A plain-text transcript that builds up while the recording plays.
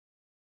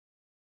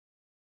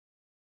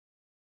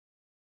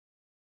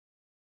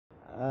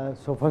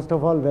So first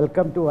of all,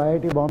 welcome to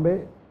IIT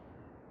Bombay,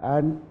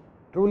 and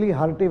truly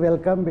hearty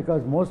welcome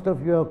because most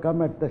of you have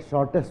come at the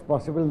shortest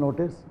possible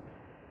notice.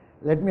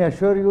 Let me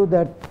assure you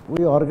that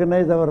we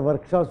organize our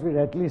workshops with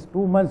at least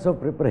 2 months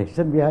of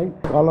preparation behind,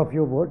 all of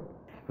you would.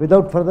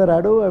 Without further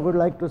ado, I would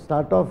like to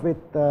start off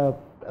with a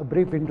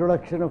brief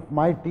introduction of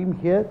my team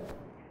here.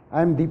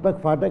 I am Deepak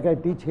Phatak, I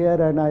teach here,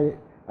 and I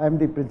am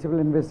the principal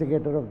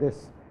investigator of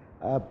this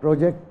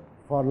project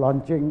for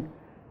launching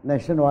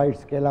nationwide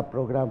scale-up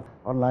program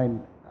online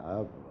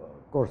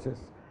courses.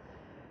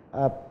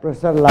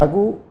 Professor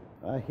Lagu,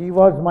 he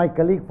was my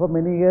colleague for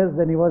many years,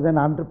 then he was an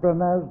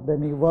entrepreneur,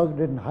 then he worked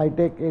in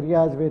high-tech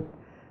areas with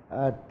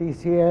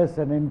TCS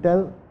and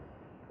Intel,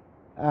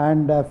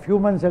 and a few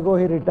months ago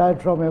he retired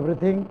from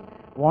everything,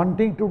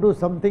 wanting to do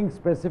something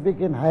specific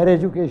in higher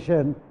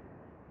education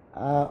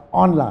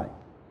online.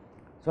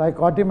 So I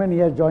caught him and he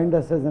has joined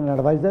us as an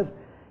advisor.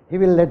 He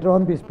will later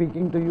on be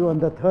speaking to you on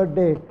the third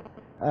day,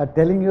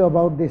 telling you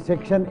about the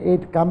Section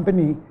 8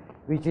 company,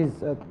 which is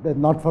the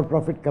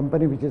not-for-profit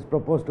company which is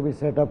proposed to be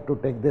set up to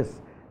take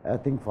this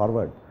thing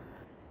forward.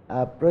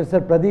 Professor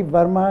Pradeep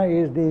Verma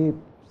is the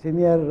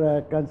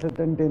senior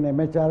consultant in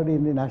MHRD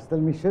in the National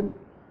Mission,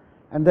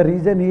 and the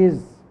reason he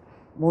is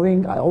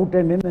moving out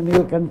and in, and he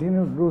will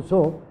continue to do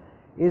so,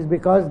 is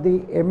because the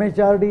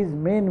MHRD's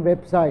main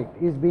website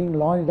is being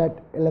launched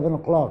at 11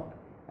 o'clock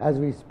as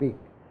we speak.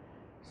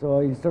 So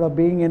instead of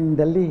being in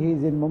Delhi, he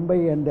is in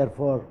Mumbai, and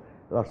therefore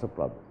lots of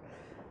problems.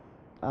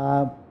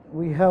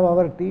 We have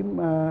our team.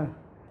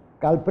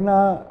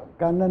 Kalpana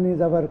Kannan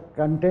is our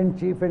content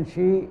chief, and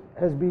she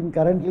has been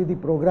currently the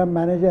program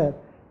manager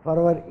for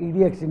our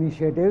EDX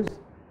initiatives.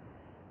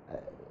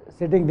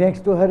 Sitting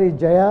next to her is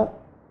Jaya.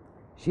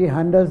 She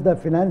handles the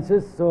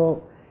finances,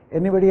 so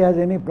anybody has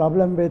any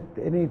problem with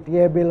any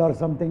TA bill or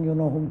something, you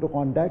know whom to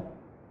contact.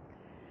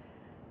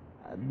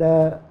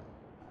 There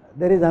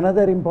is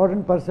another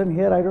important person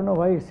here. I don't know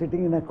why he's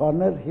sitting in a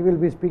corner. He will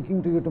be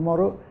speaking to you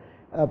tomorrow.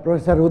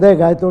 Professor Uday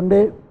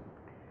Gaitonde.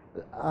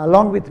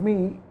 Along with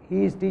me,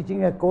 he is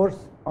teaching a course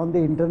on the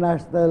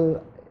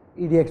international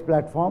EDX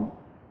platform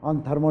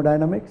on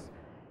thermodynamics,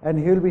 and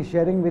he will be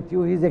sharing with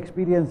you his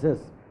experiences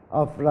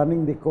of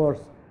running the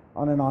course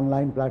on an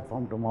online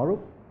platform tomorrow.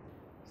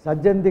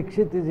 Sajjan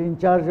Dikshit is in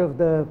charge of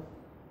the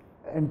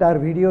entire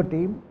video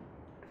team.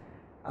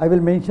 I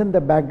will mention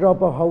the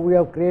backdrop of how we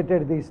have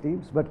created these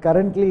teams, but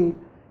currently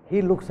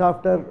he looks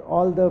after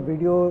all the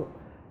video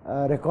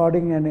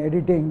recording and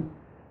editing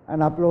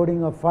and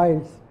uploading of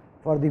files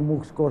for the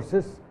MOOCs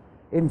courses.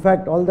 In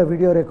fact, all the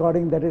video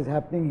recording that is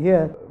happening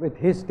here with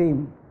his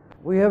team.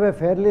 We have a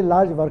fairly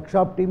large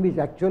workshop team which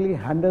actually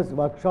handles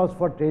workshops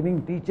for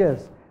training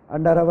teachers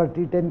under our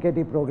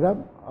T10KT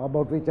program,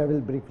 about which I will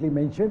briefly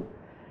mention.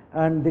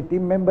 And the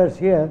team members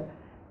here,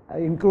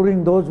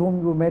 including those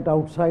whom you met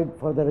outside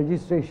for the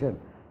registration,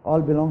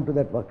 all belong to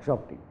that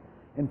workshop team.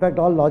 In fact,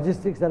 all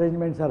logistics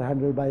arrangements are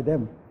handled by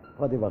them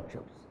for the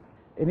workshops.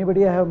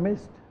 Anybody I have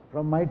missed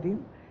from my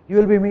team? You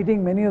will be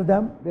meeting many of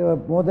them. There were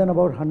more than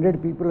about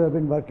 100 people who have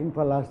been working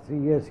for the last 3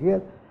 years here,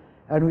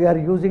 and we are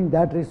using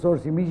that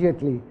resource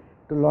immediately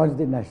to launch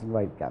the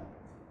nationwide camp.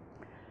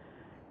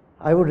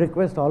 I would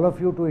request all of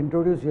you to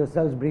introduce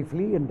yourselves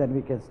briefly, and then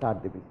we can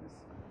start the business.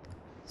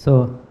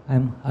 So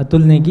I'm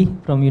Atul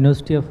Negi from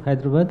University of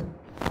Hyderabad,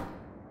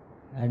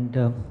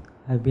 and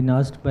I've been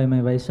asked by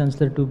my Vice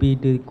Chancellor to be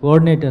the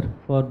coordinator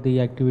for the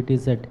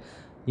activities at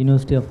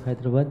University of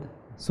Hyderabad.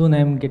 Soon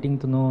I'm getting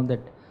to know that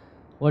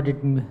what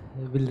it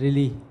will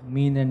really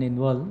mean and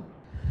involve.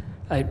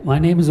 Hi, my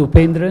name is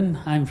Upendran.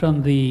 I'm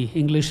from the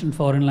English and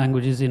Foreign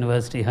Languages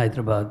University,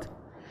 Hyderabad.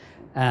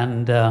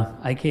 And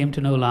I came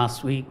to know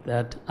last week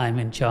that I'm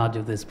in charge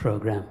of this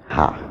program.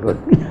 Good.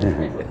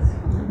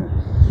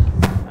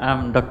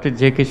 I'm Dr.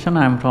 J. Kishan.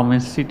 I'm from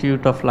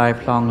Institute of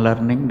Lifelong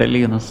Learning,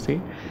 Delhi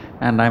University,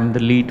 and I'm the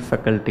lead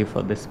faculty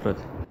for this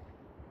project.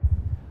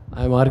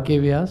 I'm R.K.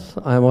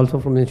 Vyas. I'm also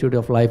from Institute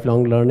of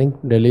Lifelong Learning,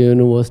 Delhi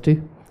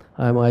University.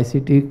 I'm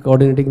ICT,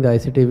 coordinating the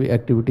ICT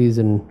activities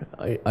in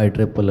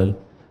IEEE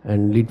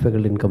and lead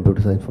faculty in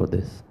computer science for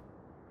this.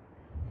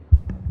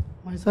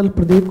 Myself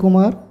Pradeep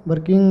Kumar,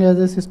 working as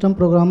a system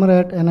programmer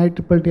at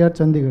NITTTR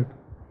Chandigarh.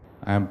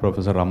 I am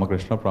Professor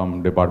Ramakrishna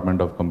from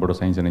Department of Computer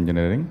Science and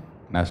Engineering,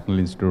 National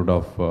Institute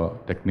of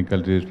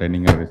Technical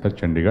Training and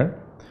Research, Chandigarh.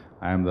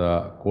 I am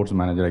the course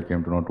manager. I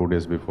came to know 2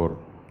 days before.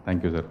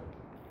 Thank you, sir.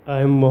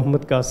 I am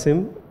Mohammad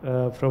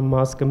Qasim from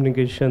Mass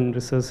Communication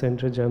Research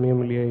Center, Jamia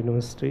Millia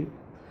University.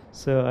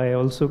 So I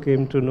also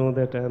came to know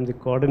that I am the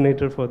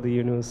coordinator for the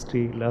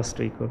university last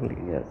week only.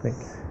 Yes. Thank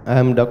you. I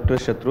am Dr.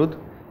 Shatrud.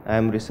 I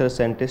am research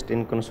scientist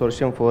in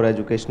Consortium for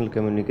Educational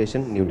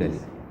Communication, New Delhi.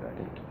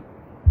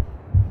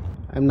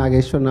 I am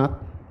Nageshwar Nath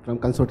from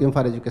Consortium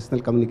for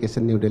Educational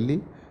Communication, New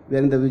Delhi. We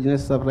are in the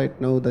business of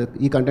right now the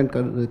e-content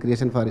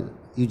creation for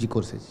UG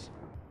courses.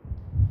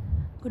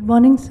 Good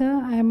morning, sir.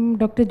 I am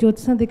Dr.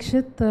 Jyotsna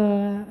Dikshit.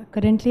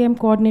 Currently, I am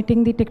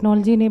coordinating the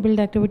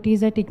technology-enabled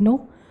activities at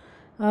IGNOU.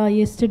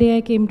 Yesterday,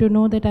 I came to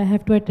know that I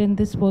have to attend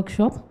this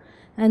workshop.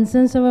 And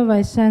since our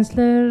Vice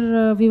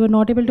Chancellor, we were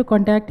not able to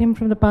contact him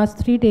from the past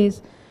 3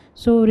 days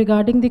So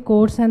regarding the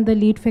course and the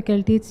lead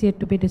faculty, it's yet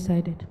to be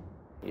decided.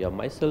 Yeah,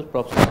 myself,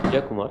 Professor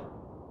Vijay Kumar.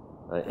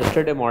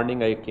 Yesterday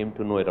morning I came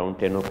to know around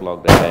 10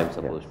 o'clock that I am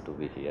supposed to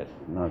be here.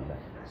 Not bad.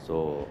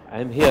 So I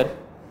am here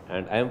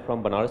and I am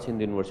from Banaras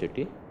Hindu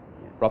University,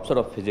 professor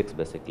of physics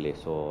basically.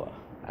 So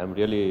I am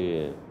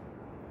really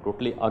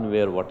totally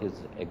unaware what is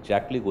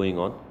exactly going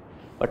on,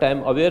 but I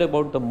am aware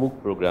about the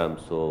MOOC program.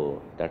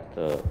 So that.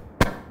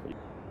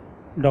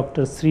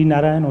 Dr. Sri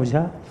Narayan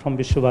Ojha from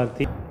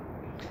Vishwabharati.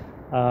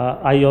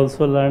 I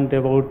also learned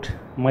about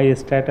my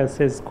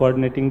status as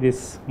coordinating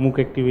these MOOC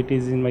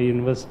activities in my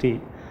university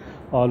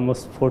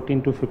almost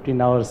 14 to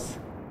 15 hours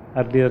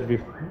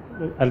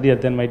earlier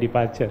than my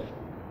departure.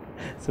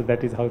 So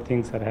that is how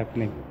things are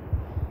happening.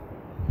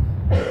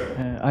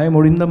 I am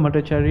Orindam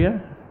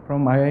Bhattacharya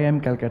from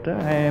IIM Calcutta.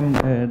 I am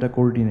the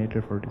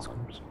coordinator for this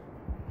course.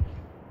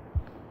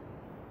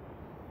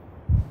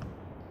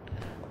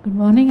 Good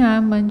morning, I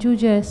am Manju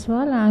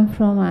Jaiswal. I am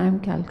from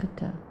IIM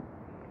Calcutta.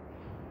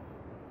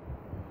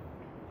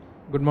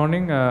 Good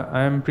morning,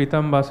 I am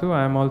Preetham Basu.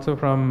 I am also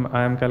from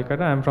IIM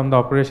Calcutta. I am from the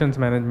Operations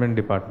Management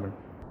Department.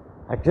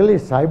 Actually,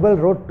 Saibal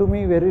wrote to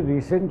me very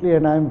recently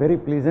and I am very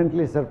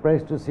pleasantly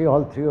surprised to see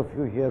all three of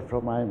you here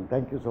from IIM.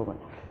 Thank you so much.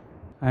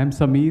 I am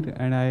Sameer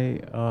and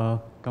I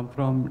come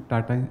from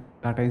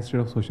Tata Institute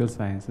of Social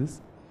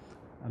Sciences.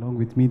 Along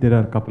with me, there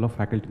are a couple of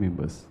faculty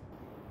members.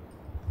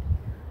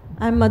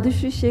 I am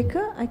Madhushri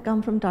Shekhar. I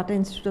come from Tata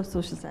Institute of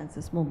Social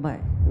Sciences,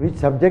 Mumbai. Which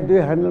subject do you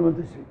handle,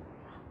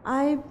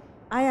 Madhushri?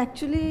 I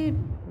actually,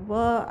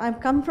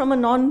 I've come from a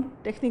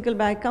non-technical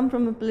background. I come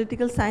from a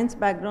political science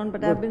background,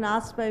 but I've been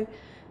asked by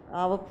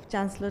our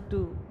Chancellor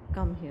to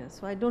come here.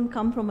 So I don't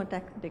come from a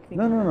technical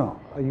No.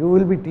 You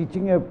will be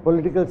teaching a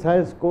political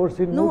science course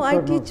in No, MOOCs I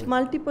or teach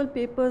multiple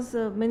papers,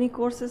 many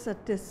courses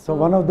at TIS. So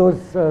one of those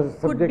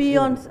subjects could be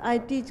on, I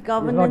teach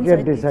governance. Not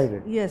yet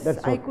decided. Yes,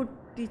 That's I okay. could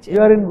teach.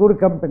 You are in good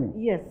company.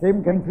 Yes.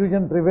 Same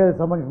confusion prevails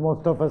amongst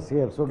most of us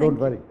here, so don't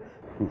worry.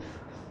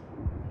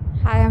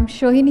 Hi, I'm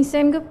Shohini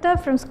Sengupta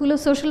from School of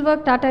Social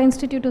Work, Tata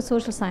Institute of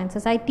Social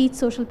Sciences. I teach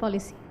social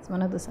policy. It's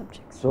one of the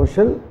subjects.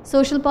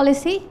 Social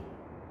policy.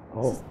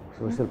 Oh,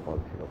 social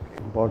policy.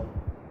 Okay, important.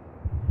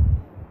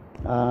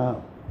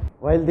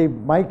 While the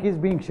mic is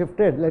being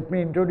shifted, let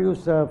me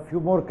introduce a few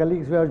more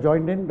colleagues who have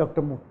joined in.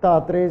 Dr.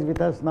 Mukta Atre is with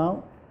us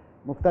now.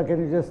 Mukta, can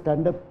you just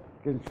stand up?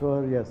 Can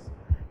show her, yes.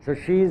 So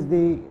she is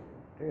the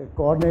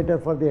coordinator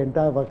for the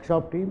entire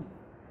workshop team.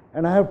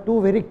 And I have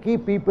two very key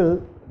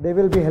people. They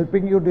will be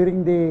helping you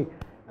during the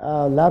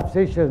lab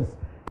sessions,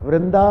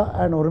 Vrinda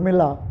and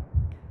Urmila.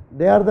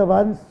 They are the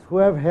ones who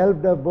have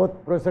helped both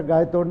Professor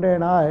Gayatonde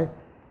and I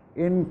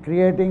in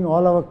creating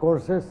all our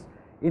courses,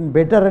 in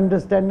better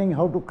understanding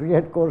how to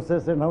create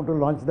courses and how to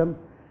launch them.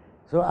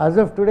 So as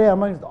of today,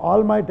 amongst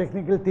all my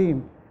technical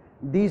team,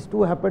 these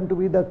two happen to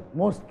be the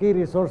most key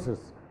resources.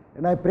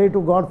 And I pray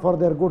to God for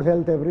their good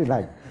health every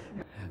night.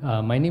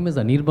 My name is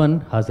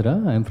Anirban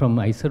Hazra. I am from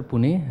ISER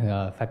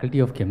Pune, Faculty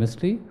of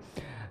Chemistry.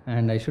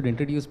 And I should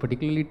introduce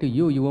particularly to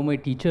you, you were my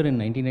teacher in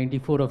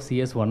 1994 of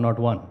CS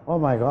 101. Oh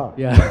my God.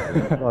 Yeah.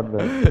 God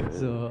bless.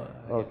 So,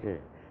 okay.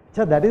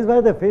 So that is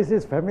why the face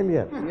is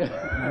familiar.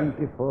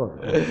 94.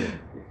 Okay.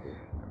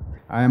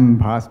 I am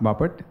Bhas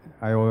Bapat.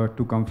 I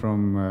too come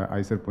from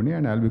ISER Pune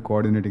and I will be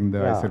coordinating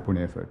the ISER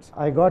Pune efforts.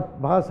 I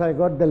got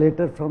the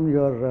letter from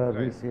your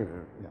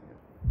receiver. Yeah.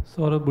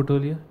 Saurabh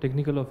Butolia,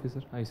 Technical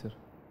Officer, ISER.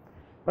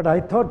 But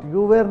I thought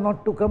you were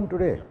not to come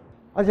today.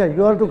 Acha,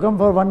 you are to come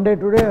for one day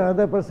today,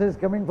 another person is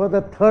coming for the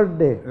third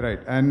day. Right,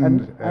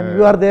 and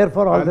you are there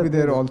for all the I'll be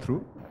there all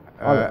through.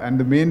 And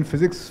the main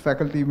physics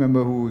faculty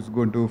member who is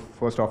going to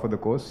first offer the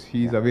course,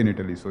 he is away in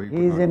Italy. So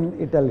he is in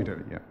Italy.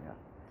 Yeah.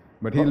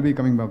 But he will be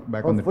coming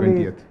back on the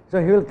 20th.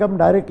 So he will come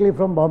directly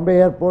from Bombay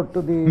airport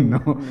to the...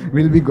 No,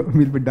 we'll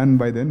be done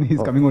by then.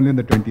 He's coming only on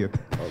the 20th.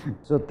 Okay.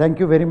 So thank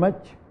you very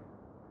much.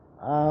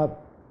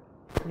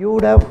 You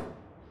would have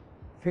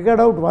figured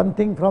out one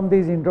thing from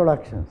these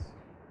introductions.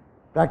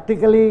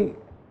 Practically,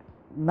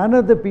 none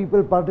of the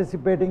people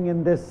participating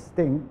in this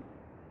thing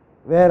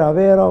were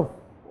aware of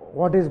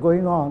what is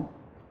going on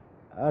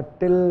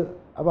till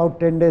about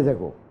 10 days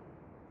ago.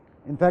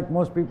 In fact,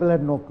 most people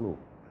had no clue.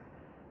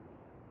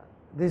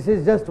 This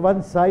is just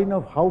one sign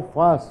of how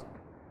fast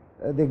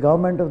the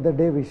government of the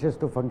day wishes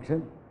to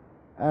function,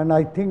 and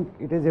I think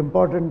it is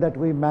important that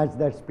we match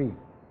that speed,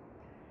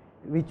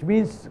 which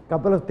means a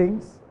couple of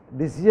things.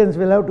 Decisions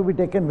will have to be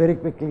taken very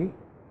quickly,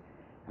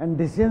 and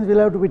decisions will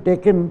have to be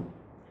taken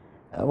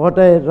what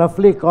I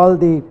roughly call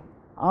the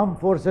armed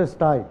forces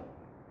style.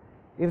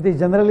 If the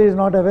general is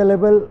not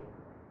available,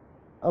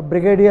 a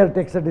brigadier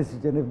takes a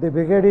decision. If the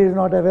brigadier is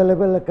not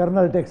available, a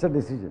colonel takes a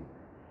decision.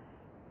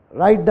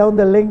 Right down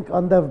the link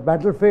on the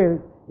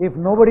battlefield, if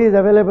nobody is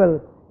available,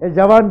 a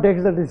Jawan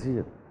takes the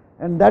decision,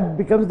 and that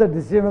becomes the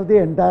decision of the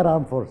entire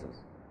armed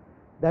forces.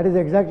 That is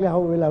exactly how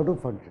we will have to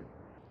function.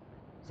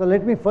 So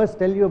let me first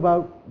tell you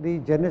about the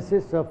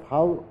genesis of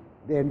how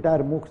the entire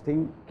MOOCs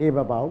thing came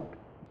about.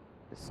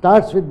 It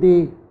starts with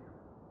the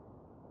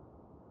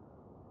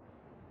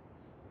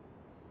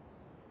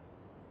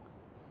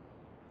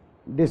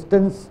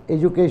distance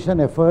education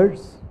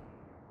efforts.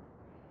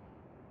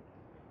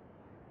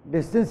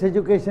 Distance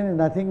education is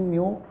nothing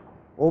new.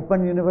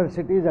 Open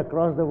universities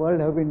across the world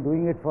have been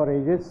doing it for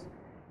ages.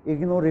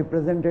 IGNOU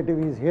representative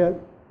is here.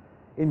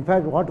 In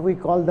fact, what we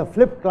call the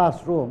flipped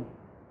classroom,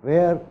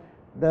 where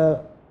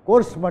the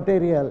course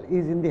material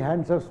is in the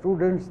hands of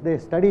students, they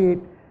study it,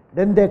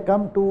 then they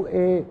come to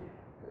a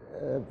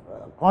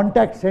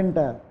contact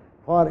center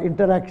for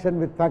interaction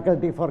with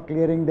faculty for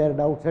clearing their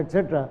doubts,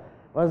 etc.,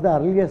 was the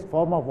earliest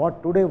form of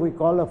what today we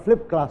call a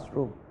flipped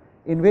classroom,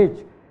 in which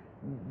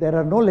there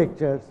are no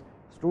lectures,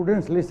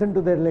 students listen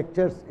to their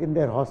lectures in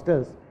their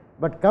hostels,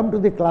 but come to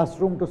the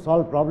classroom to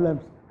solve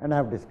problems and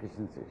have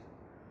discussion sessions.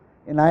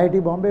 In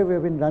IIT Bombay, we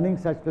have been running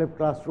such flipped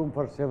classroom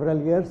for several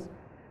years.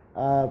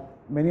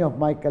 Many of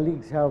my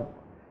colleagues have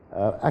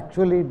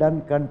actually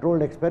done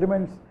controlled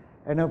experiments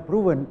and have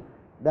proven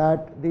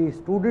that the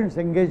students'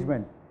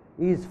 engagement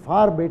is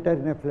far better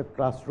in a flipped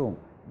classroom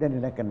than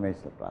in a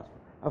conventional classroom.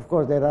 Of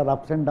course, there are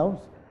ups and downs.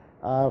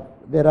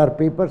 There are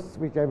papers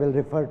which I will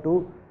refer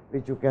to,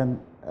 which you can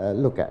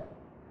look at.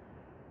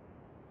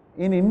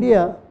 In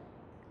India,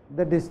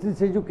 the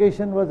distance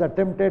education was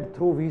attempted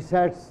through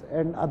VSATs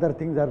and other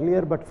things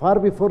earlier, but far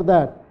before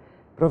that,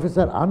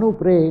 Professor Anup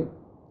Ray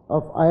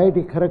of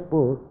IIT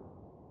Kharagpur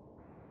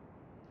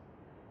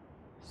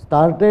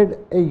started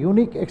a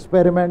unique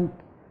experiment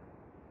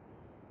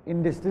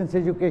in distance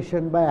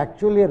education by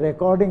actually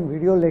recording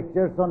video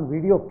lectures on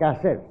video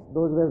cassettes.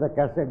 Those were the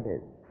cassette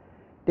days.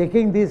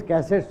 Taking these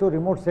cassettes to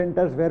remote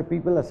centers where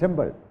people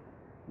assembled.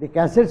 The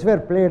cassettes were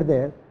played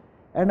there,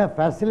 and a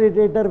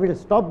facilitator will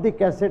stop the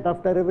cassette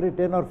after every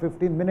 10 or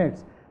 15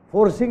 minutes,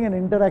 forcing an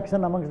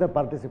interaction amongst the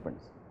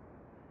participants.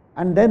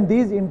 And then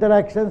these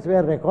interactions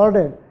were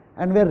recorded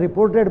and were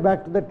reported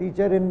back to the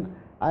teacher in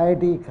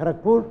IIT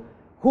Kharagpur,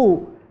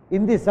 who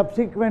in the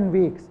subsequent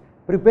weeks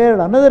prepared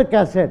another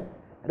cassette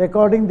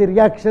recording the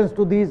reactions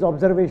to these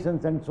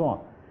observations and so on.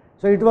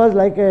 So it was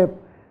like a,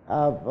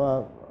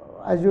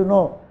 as you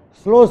know,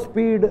 slow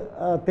speed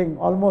thing,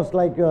 almost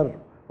like your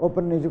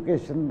open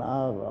education,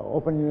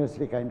 open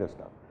university kind of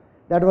stuff.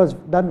 That was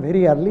done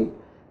very early.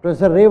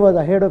 Professor Ray was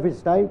ahead of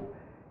his time.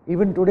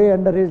 Even today,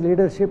 under his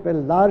leadership, a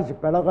large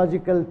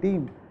pedagogical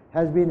team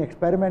has been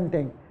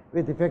experimenting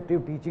with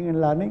effective teaching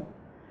and learning.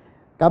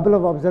 Couple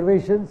of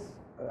observations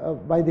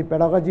by the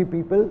pedagogy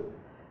people.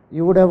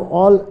 You would have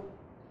all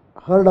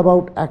heard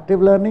about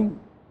active learning.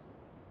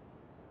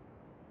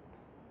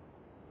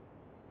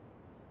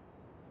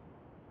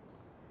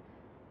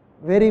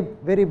 Very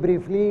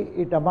briefly,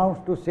 it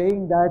amounts to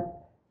saying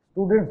that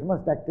students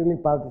must actively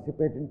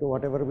participate into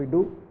whatever we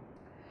do.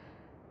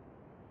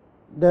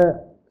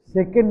 The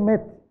second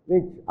myth,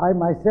 which I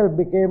myself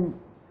became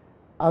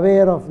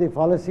aware of the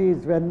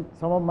fallacies when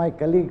some of my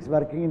colleagues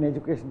working in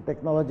education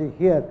technology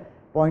here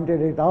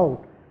pointed it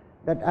out,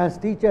 that as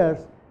teachers,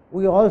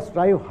 we all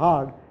strive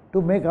hard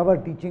to make our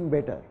teaching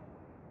better.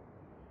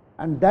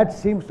 And that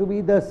seems to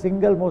be the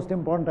single most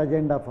important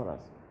agenda for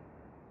us.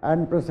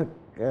 And Professor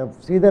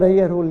Sridhar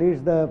Iyer, who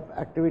leads the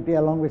activity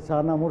along with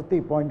Sarna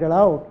Murthy, pointed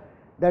out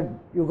that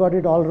you got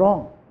it all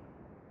wrong.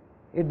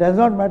 It does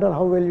not matter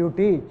how well you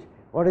teach.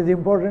 What is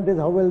important is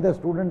how well the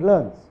student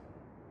learns.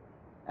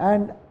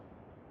 And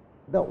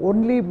the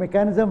only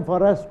mechanism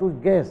for us to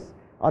guess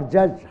or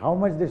judge how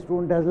much the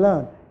student has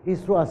learned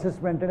is through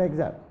assessment and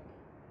exam.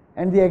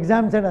 And the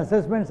exams and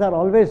assessments are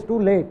always too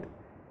late.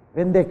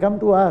 When they come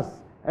to us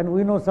and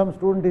we know some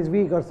student is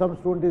weak or some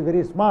student is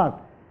very smart,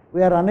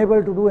 we are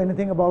unable to do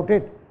anything about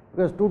it,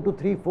 because 2 to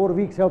 3, 4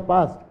 weeks have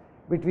passed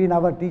between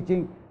our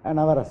teaching and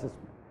our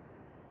assessment.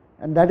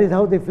 And that is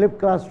how the flipped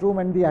classroom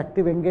and the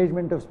active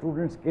engagement of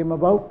students came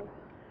about.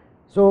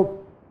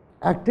 So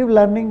active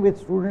learning with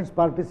students'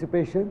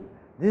 participation,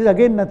 this is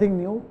again nothing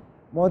new.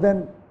 More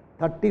than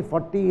 30,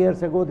 40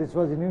 years ago this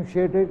was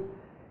initiated.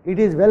 It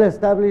is well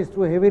established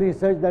through heavy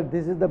research that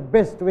this is the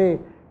best way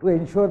to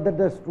ensure that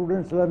the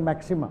students learn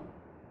maximum.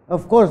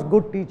 Of course,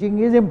 good teaching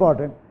is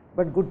important,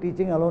 but good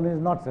teaching alone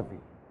is not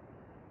sufficient.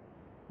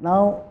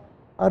 Now,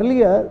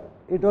 earlier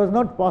it was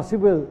not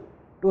possible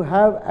to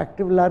have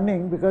active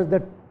learning because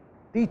the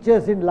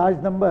teachers in large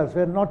numbers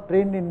were not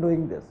trained in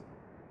doing this.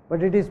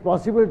 But it is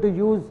possible to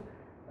use,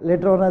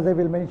 later on as I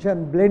will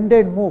mention,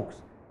 blended MOOCs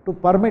to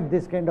permit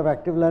this kind of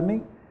active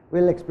learning.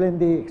 We will explain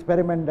the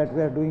experiment that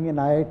we are doing in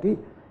IIT,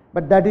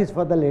 but that is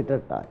for the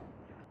later time.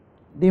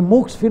 The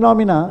MOOCs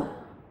phenomena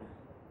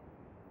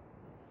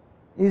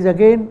is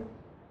again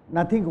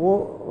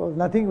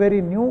nothing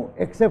very new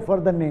except for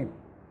the name.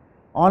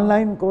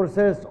 Online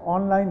courses,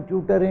 online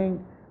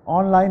tutoring,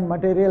 online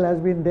material has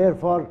been there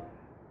for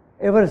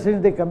ever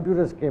since the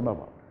computers came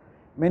about.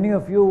 Many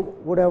of you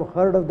would have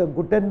heard of the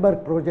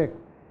Gutenberg project,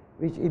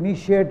 which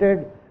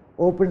initiated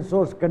open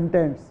source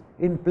contents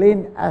in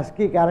plain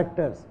ASCII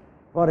characters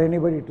for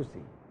anybody to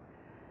see.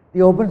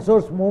 The open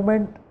source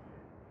movement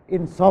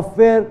in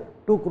software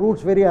took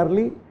roots very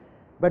early,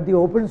 but the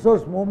open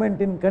source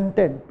movement in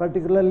content,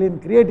 particularly in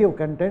creative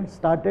content,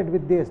 started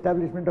with the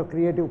establishment of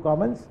Creative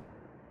Commons,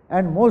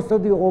 and most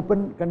of the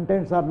open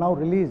contents are now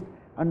released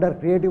under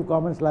Creative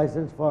Commons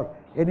license for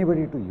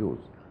anybody to use.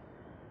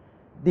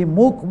 The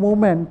MOOC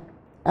movement,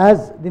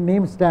 as the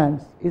name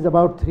stands, is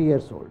about 3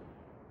 years old.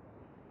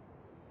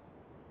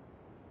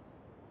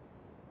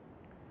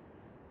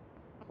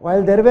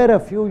 While there were a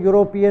few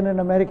European and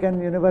American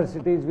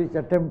universities which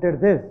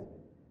attempted this,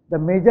 the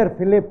major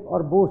fillip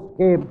or boost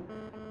came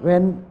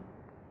when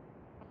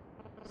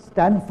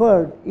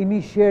Stanford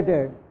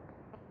initiated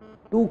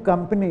 2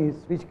 companies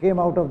which came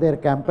out of their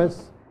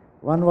campus.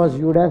 One was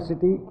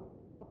Udacity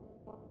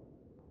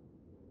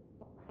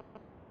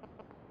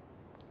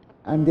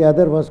and the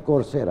other was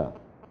Coursera.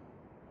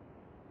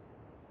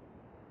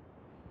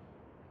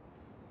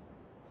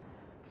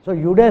 So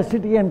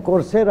Udacity and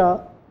Coursera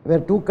were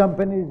 2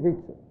 companies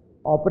which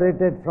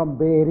operated from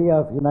Bay Area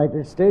of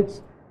United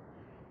States.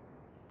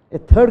 A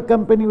third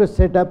company was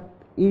set up,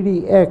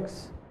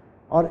 EDX,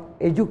 or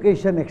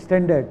Education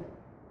Extended.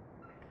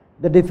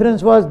 The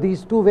difference was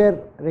these 2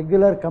 were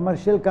regular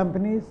commercial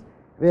companies,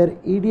 where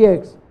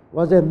EDX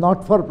was a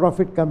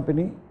not-for-profit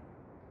company.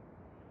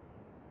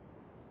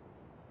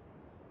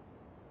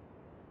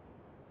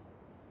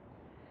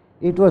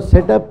 It was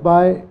set up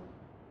by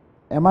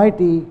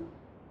MIT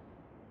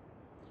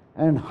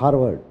and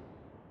Harvard.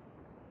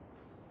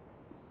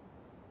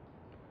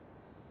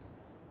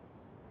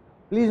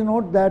 Please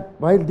note that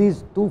while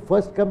these 2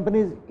 first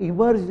companies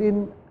emerged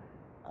in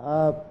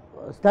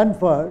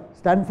Stanford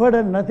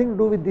had nothing to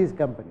do with these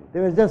companies.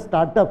 They were just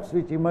startups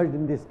which emerged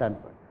in this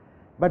Stanford.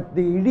 But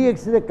the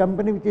EDX is a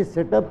company which is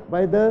set up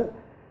by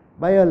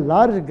a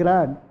large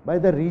grant by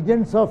the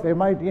regents of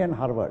MIT and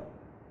Harvard.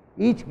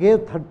 Each gave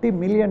 $30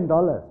 million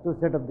to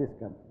set up this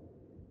company.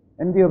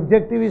 And the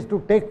objective is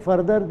to take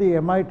further the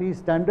MIT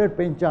standard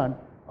penchant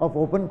of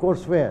open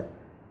courseware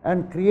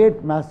and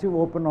create massive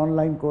open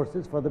online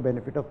courses for the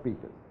benefit of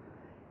people.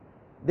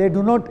 They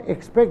do not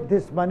expect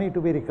this money to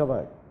be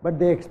recovered, but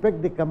they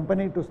expect the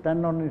company to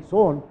stand on its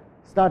own,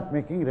 start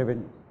making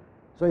revenue.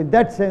 So in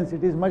that sense,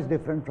 it is much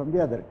different from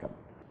the other company.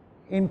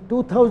 In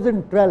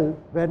 2012,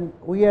 when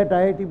we at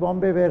IIT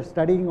Bombay were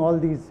studying all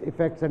these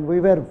effects, and we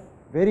were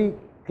very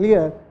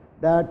clear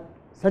that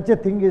such a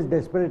thing is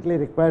desperately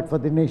required for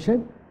the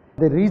nation,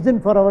 the reason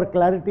for our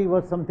clarity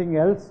was something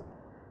else.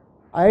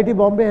 IIT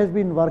Bombay has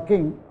been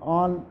working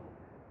on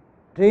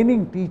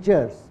training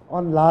teachers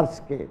on large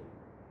scale.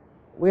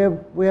 We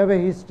have a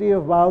history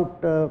of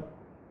about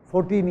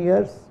 14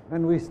 years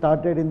when we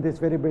started in this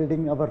very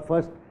building our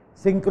first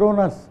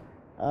synchronous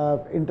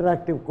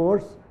interactive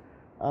course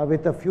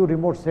with a few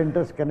remote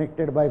centers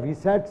connected by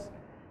VSATs.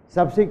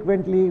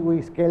 Subsequently,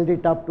 we scaled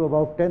it up to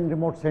about 10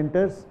 remote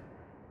centers,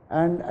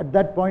 and at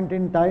that point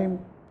in time,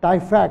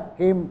 TIFAC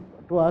came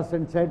to us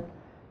and said,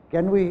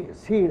 can we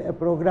seed a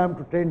program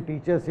to train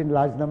teachers in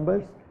large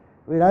numbers?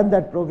 We ran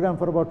that program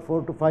for about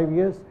 4 to 5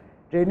 years,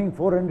 training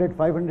 400,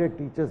 500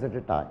 teachers at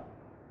a time.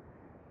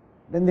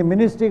 Then the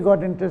ministry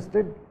got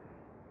interested.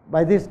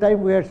 By this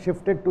time, we had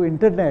shifted to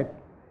internet,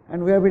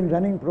 and we have been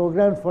running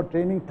programs for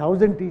training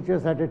 1,000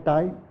 teachers at a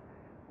time.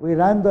 We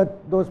ran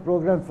those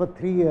programs for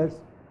 3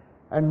 years,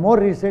 and more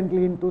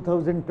recently in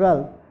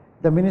 2012,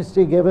 the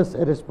ministry gave us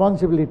a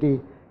responsibility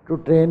to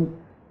train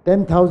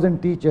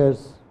 10,000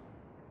 teachers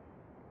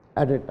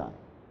at a time.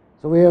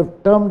 So we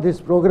have termed this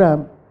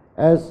program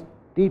as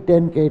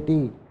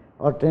T10KT,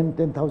 or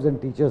 10,000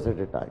 teachers at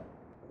a time.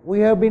 We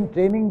have been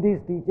training these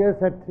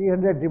teachers at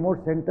 300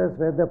 remote centers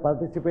where the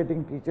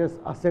participating teachers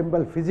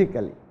assemble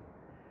physically.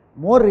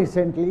 More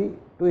recently,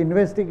 to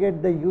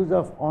investigate the use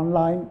of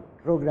online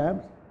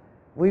programs,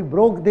 we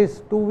broke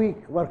this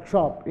 2-week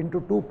workshop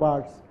into 2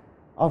 parts,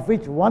 of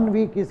which 1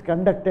 week is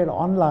conducted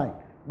online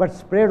but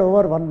spread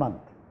over 1 month.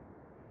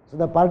 So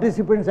the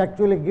participants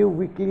actually give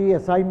weekly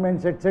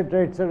assignments,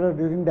 etc.,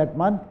 during that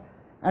month,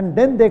 and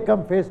then they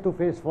come face to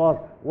face for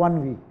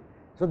 1 week.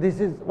 So this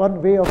is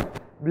one way of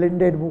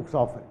blended MOOCs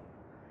offering.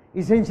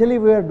 Essentially,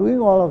 we are doing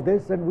all of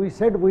this, and we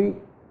said we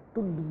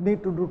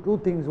need to do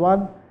 2 things.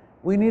 One,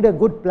 we need a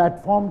good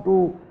platform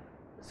to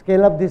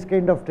scale up this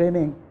kind of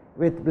training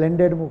with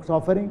blended MOOCs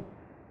offering.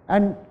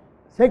 And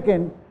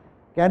second,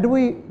 can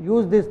we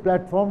use this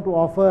platform to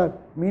offer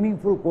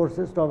meaningful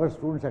courses to our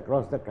students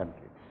across the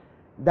country?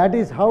 That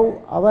is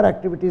how our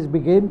activities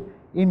began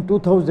in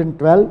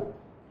 2012.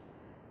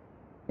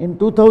 In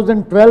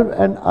 2012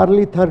 and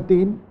early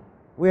 13,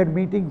 we had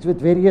meetings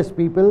with various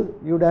people,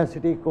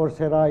 Udacity,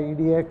 Coursera,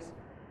 EDX.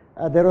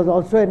 There was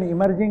also an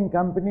emerging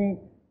company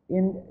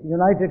in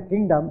United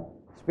Kingdom,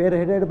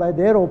 spearheaded by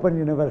their open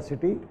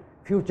university,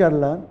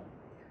 FutureLearn.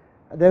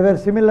 There were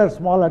similar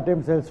small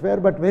attempts elsewhere,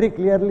 but very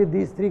clearly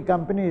these 3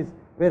 companies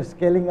were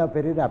scaling up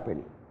very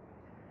rapidly.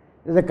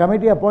 There is a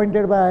committee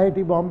appointed by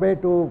IIT Bombay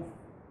to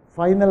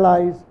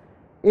finalize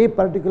a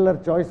particular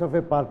choice of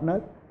a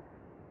partner.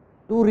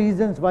 2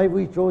 reasons why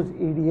we chose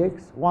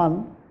EDX.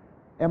 One,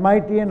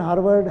 MIT and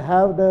Harvard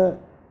have the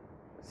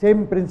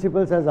same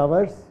principles as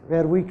ours,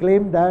 where we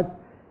claim that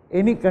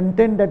any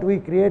content that we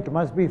create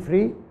must be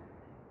free.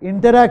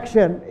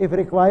 Interaction, if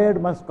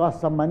required, must cost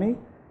some money,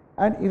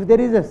 and if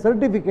there is a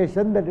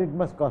certification, that it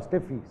must cost a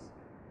fees.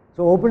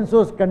 So open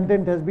source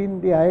content has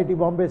been the IIT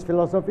Bombay's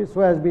philosophy,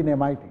 so has been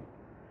MIT.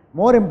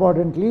 More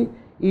importantly,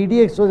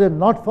 EDX was a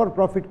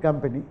not-for-profit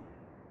company.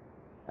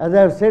 As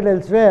I have said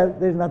elsewhere,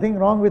 there is nothing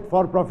wrong with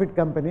for-profit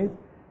companies,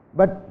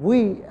 but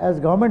we as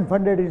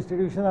government-funded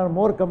institutions are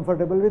more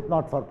comfortable with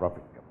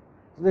not-for-profit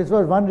companies. So this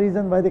was one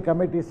reason why the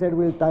committee said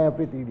we will tie up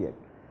with EDX.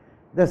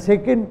 The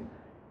second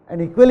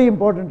and equally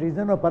important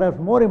reason, or perhaps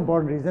more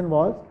important reason,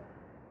 was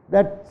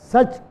that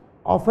such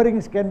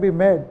offerings can be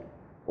made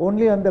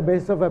only on the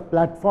basis of a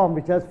platform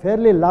which has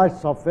fairly large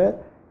software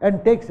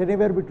and takes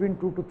anywhere between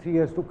 2 to 3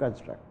 years to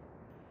construct.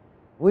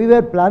 We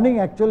were planning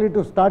actually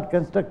to start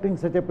constructing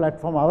such a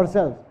platform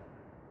ourselves,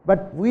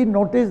 but we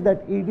noticed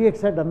that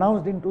EDX had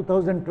announced in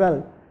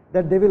 2012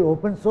 that they will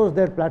open source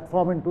their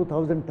platform in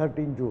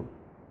 2013 June.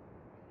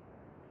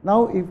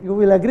 Now, if you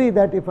will agree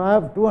that if I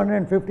have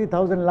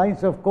 250,000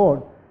 lines of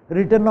code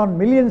written on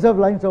millions of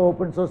lines of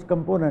open source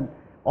component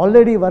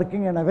already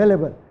working and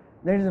available,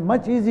 then it is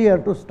much easier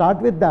to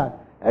start with that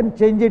and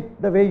change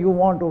it the way you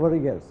want over the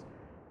years.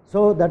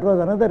 So that was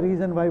another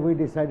reason why we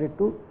decided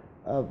to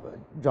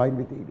join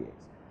with EDX.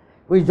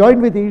 We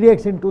joined with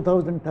EDX in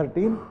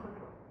 2013.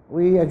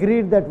 We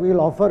agreed that we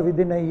will offer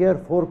within a year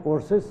 4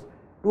 courses.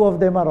 2 of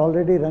them are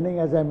already running.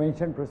 As I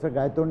mentioned, Professor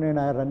Gayatri and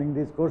I are running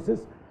these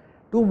courses.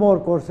 2 more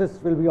courses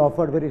will be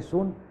offered very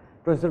soon.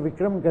 Professor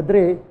Vikram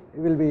Gadre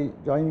will be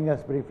joining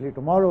us briefly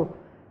tomorrow.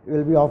 He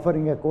will be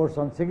offering a course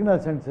on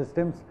signals and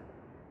systems,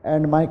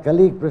 and my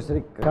colleague Professor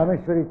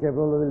Kameshwari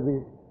Chevrola will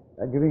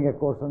be giving a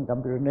course on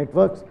computer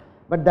networks,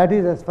 but that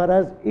is as far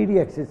as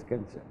EDX is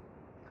concerned.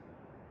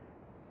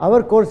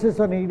 Our courses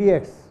on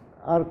EDX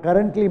are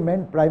currently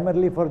meant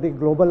primarily for the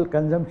global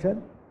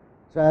consumption.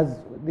 So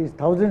as these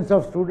thousands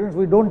of students,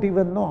 we don't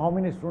even know how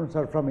many students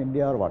are from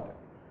India or what.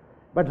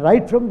 But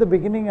right from the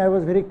beginning, I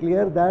was very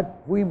clear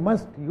that we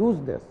must use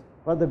this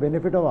for the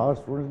benefit of our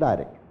students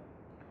directly.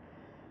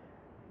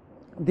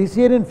 This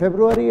year in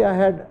February,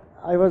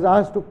 I was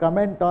asked to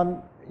comment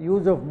on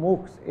use of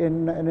MOOCs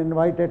in an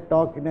invited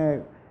talk in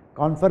a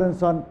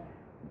conference on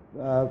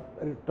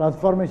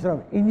transformation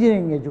of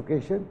engineering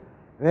education,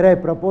 where I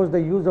proposed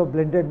the use of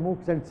blended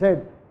MOOCs and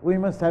said we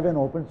must have an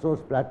open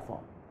source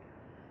platform.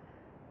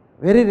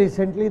 Very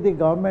recently, the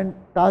government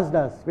tasked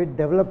us with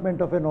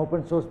development of an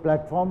open source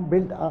platform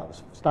built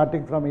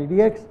starting from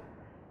EDX,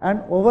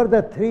 and over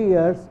the 3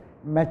 years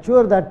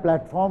mature that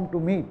platform to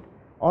meet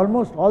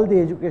almost all the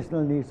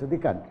educational needs of the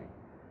country.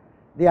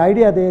 The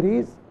idea there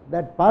is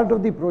that part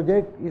of the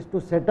project is to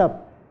set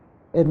up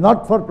a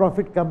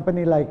not-for-profit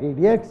company like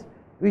EDX,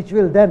 which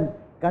will then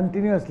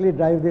continuously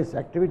drive this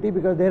activity,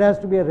 because there has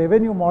to be a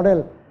revenue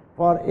model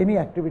for any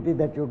activity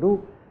that you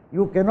do.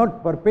 You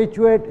cannot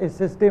perpetuate a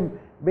system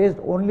based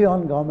only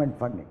on government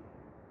funding,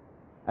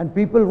 and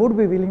people would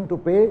be willing to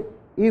pay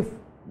if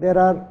there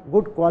are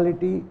good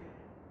quality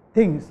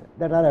things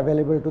that are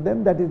available to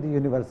them. That is the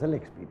universal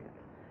experience.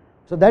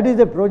 So that is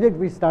a project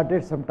we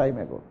started some time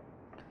ago,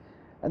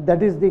 and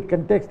that is the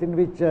context in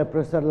which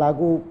Professor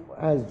Lagu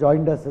has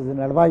joined us as an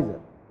advisor.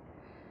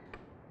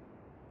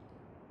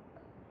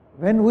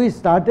 When we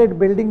started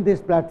building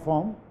this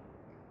platform,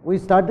 we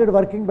started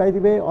working, by the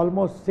way,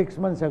 almost 6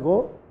 months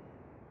ago.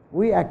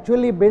 We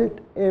actually built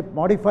a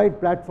modified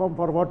platform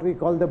for what we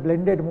call the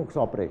blended MOOCs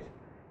operation,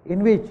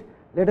 in which,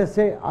 let us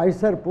say,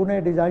 IISER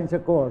Pune designs a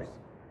course,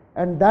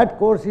 and that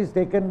course is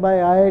taken by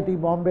IIT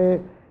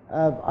Bombay,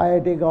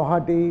 IIT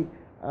Guwahati,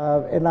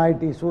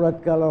 NIT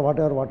Suratkal, or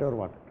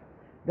whatever.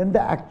 Then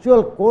the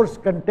actual course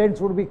contents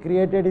would be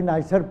created in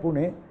IISER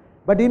Pune,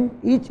 but in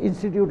each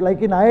institute,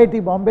 like in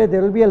IIT Bombay,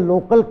 there will be a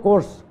local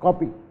course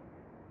copy,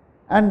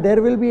 and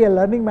there will be a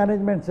learning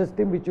management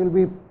system which will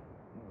be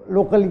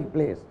locally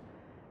placed.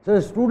 So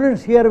the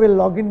students here will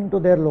log into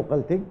their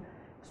local thing.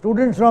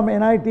 Students from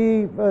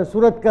NIT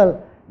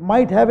Suratkal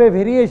might have a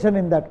variation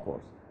in that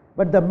course,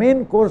 but the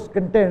main course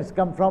contents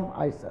come from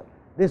IISER.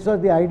 This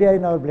was the idea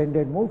in our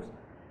blended MOOCs.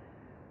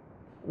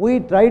 We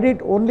tried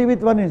it only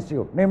with one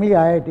institute, namely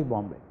IIT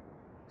Bombay.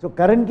 So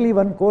currently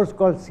one course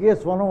called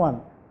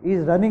CS101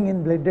 is running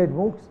in blended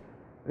MOOCs,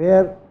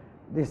 where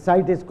the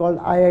site is called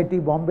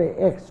IIT Bombay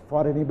X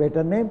for any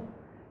better name.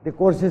 The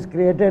course is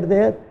created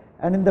there,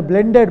 and in the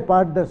blended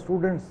part the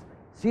students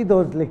see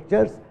those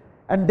lectures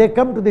and they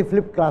come to the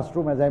flipped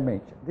classroom, as I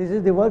mentioned. This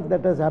is the work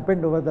that has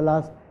happened over the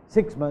last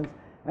 6 months,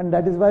 and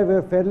that is why we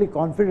are fairly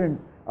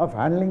confident of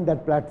handling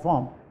that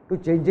platform to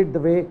change it the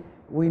way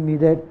we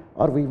needed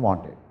or we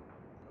wanted.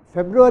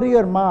 February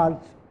or March,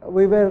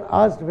 we were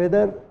asked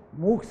whether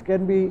MOOCs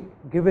can be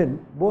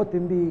given both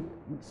in the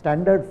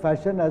standard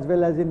fashion as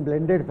well as in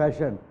blended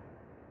fashion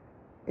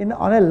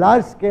on a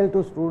large scale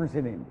to students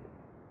in India.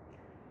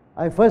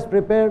 I first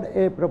prepared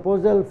a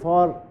proposal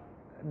for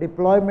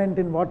deployment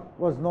in what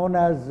was known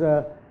as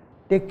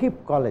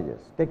TechIP colleges.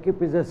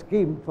 TechIP is a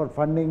scheme for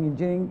funding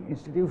engineering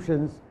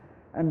institutions,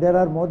 and there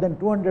are more than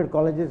 200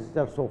 colleges which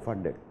are so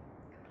funded.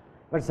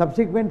 But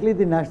subsequently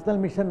the national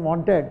mission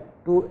wanted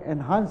to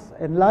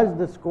enlarge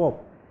the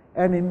scope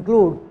and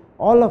include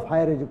all of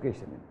higher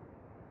education.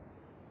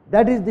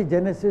 That is the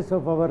genesis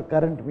of our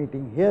current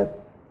meeting here.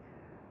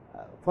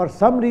 For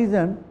some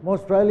reason,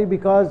 most probably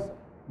because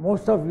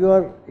most of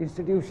your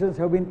institutions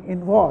have been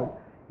involved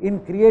in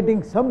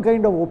creating some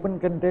kind of open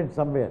content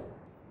somewhere.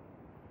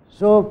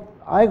 So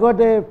I got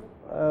a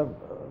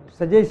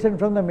suggestion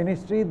from the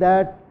ministry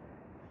that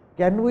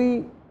can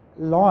we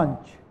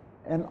launch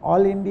an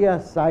all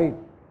India site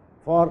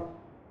for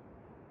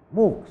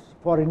MOOCs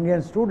for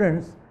Indian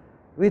students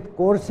with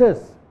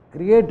courses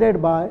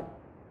created by,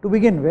 to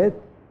begin with,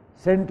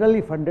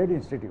 centrally funded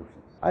institutions.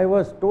 I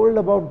was told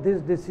about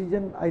this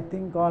decision I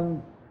think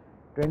on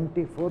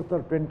 24th or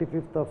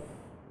 25th of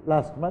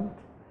last month.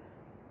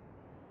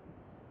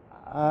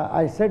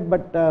 I said,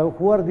 but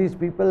who are these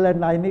people,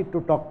 and I need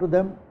to talk to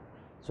them.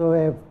 So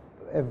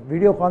a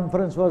video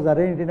conference was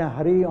arranged in a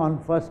hurry on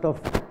 1st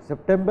of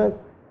September.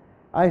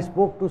 I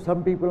spoke to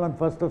some people on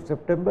 1st of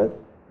September.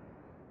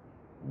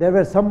 There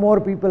were some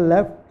more people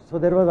left, so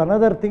there was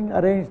another thing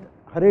arranged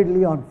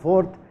hurriedly on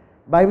 4th,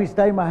 by which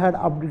time I had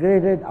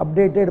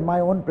updated my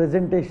own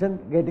presentation,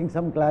 getting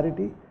some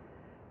clarity.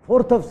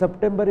 4th of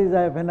September is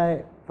when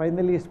I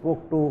finally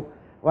spoke to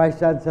Vice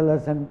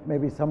Chancellors, and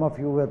maybe some of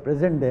you were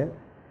present there,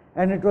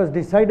 and it was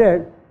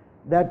decided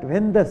that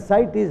when the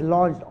site is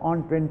launched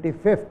on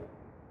 25th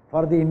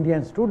for the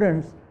Indian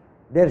students,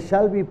 there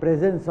shall be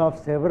presence of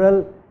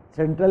several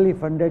centrally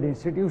funded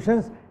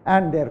institutions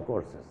and their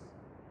courses.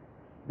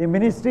 The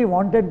ministry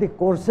wanted the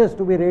courses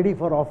to be ready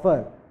for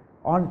offer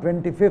on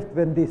 25th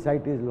when the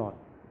site is launched.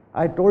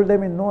 I told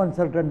them in no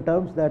uncertain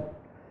terms that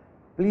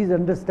please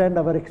understand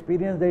our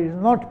experience, that it is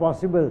not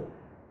possible.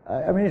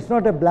 I mean, it's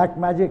not a black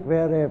magic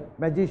where a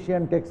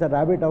magician takes a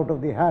rabbit out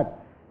of the hat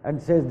and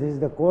says this is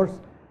the course.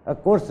 A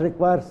course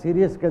requires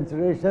serious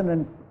consideration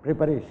and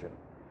preparation.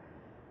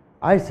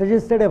 I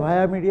suggested a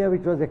via media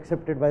which was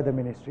accepted by the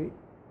ministry.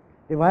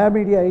 The via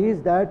media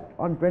is that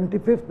on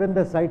 25th when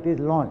the site is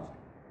launched,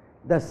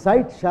 the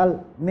site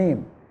shall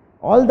name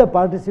all the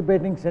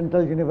participating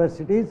central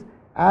universities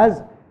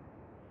as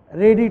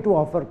ready to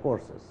offer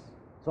courses.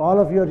 So all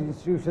of your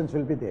institutions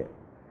will be there.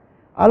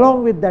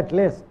 Along with that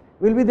list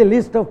will be the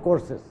list of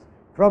courses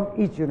from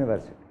each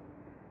university.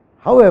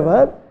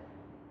 However,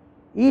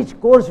 each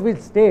course will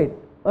state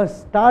a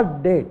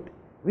start date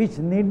which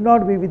need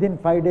not be within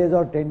 5 days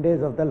or 10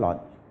 days of the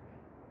launch.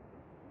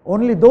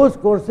 Only those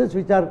courses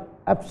which are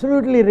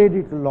absolutely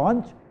ready to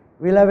launch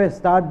will have a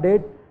start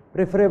date,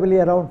 preferably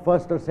around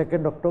 1st or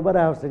 2nd October.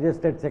 I have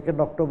suggested 2nd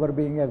October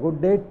being a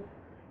good date.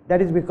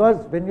 That is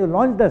because when you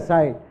launch the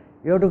site,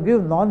 you have to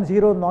give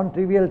non-zero,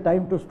 non-trivial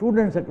time to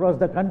students across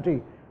the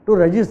country to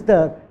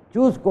register,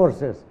 choose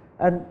courses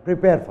and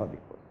prepare for the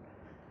course.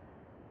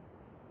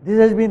 This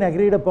has been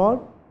agreed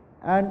upon,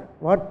 and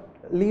what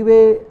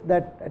leeway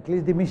that at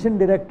least the mission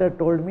director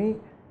told me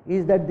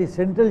is that the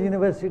central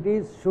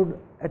universities should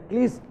at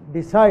least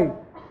decide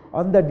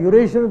on the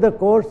duration of the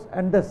course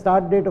and the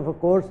start date of a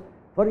course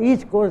for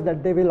each course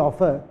that they will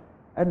offer,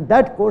 and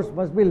that course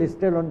must be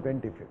listed on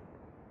 25th.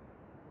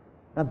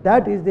 Now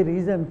that is the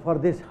reason for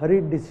this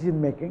hurried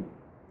decision making.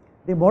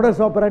 The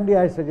modus operandi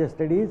I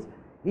suggested is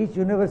each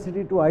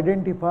university to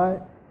identify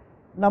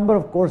number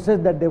of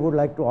courses that they would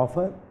like to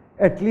offer,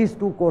 at least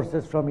 2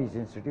 courses from each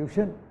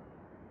institution.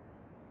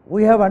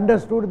 We have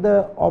understood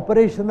the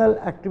operational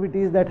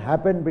activities that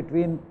happen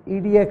between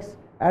EDX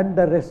and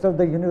the rest of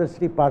the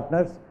university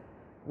partners.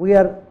 We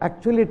are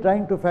actually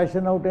trying to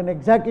fashion out an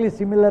exactly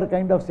similar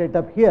kind of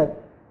setup here.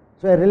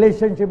 So a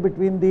relationship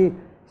between the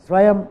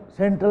SWAYAM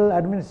central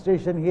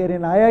administration here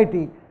in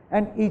IIT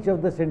and each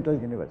of the central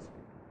universities,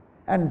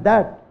 and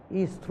that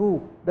is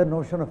through the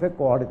notion of a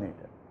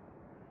coordinator.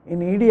 In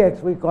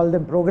EDX we call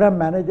them program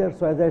managers.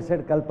 So as I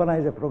said, Kalpana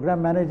is a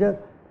program manager.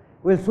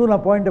 We will soon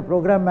appoint a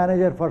program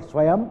manager for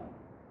SWAYAM.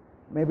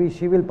 Maybe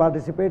she will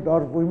participate,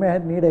 or we may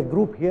need a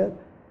group here.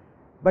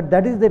 But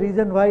that is the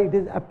reason why it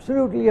is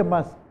absolutely a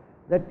must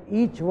that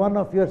each one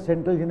of your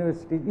central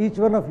universities, each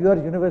one of your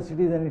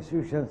universities and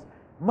institutions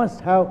must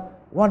have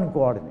one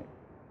coordinator.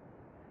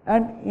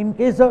 And in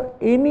case of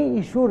any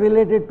issue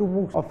related to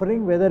MOOCs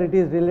offering, whether it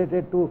is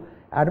related to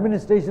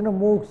administration of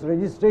MOOCs,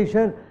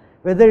 registration,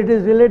 whether it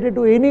is related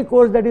to any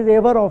course that is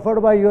ever offered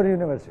by your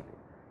university,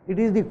 it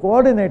is the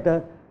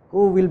coordinator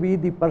who will be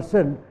the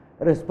person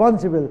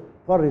responsible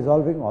for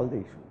resolving all the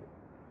issues.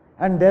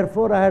 And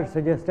therefore I had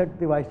suggested to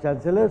the Vice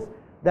Chancellors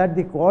that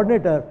the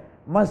coordinator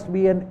must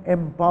be an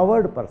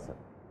empowered person.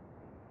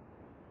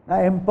 Now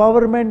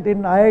empowerment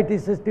in IIT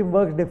system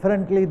works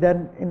differently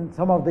than in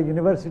some of the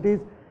universities,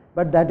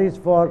 but that is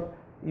for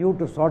you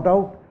to sort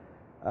out.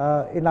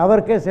 In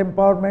our case,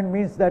 empowerment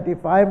means that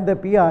if I am the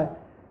PI,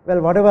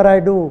 well, whatever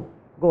I do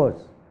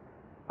goes.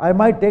 I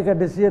might take a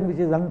decision which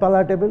is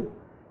unpalatable.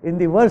 In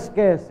the worst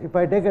case, if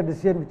I take a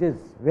decision which is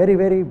very,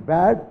 very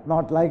bad,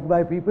 not liked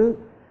by people,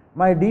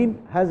 my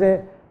dean has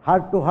a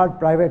heart-to-heart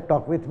private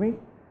talk with me.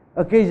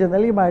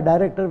 Occasionally, my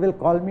director will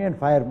call me and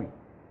fire me.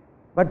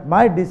 But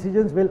my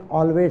decisions will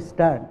always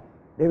stand.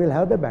 They will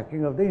have the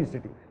backing of the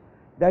institution.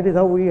 That is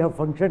how we have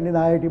functioned in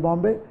IIT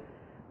Bombay.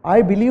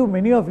 I believe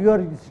many of your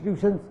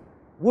institutions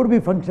would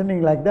be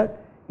functioning like that.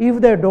 If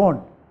they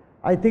don't,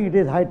 I think it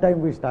is high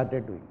time we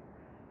started doing.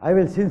 I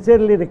will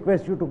sincerely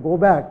request you to go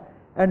back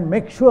and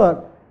make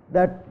sure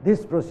that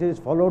this process is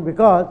followed,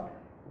 because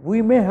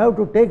we may have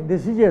to take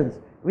decisions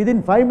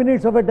within 5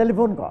 minutes of a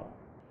telephone call.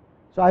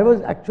 So I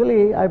was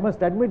actually, I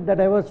must admit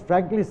that I was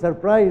frankly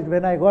surprised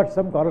when I got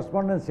some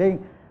correspondence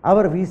saying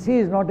our VC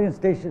is not in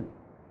station.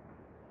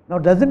 Now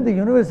doesn't the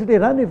university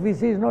run if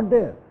VC is not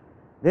there?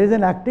 There is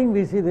an acting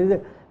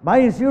VC, my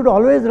institute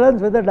always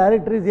runs whether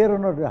director is here or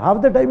not,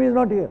 half the time he is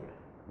not here.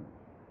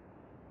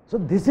 So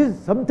this is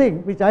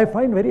something which I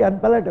find very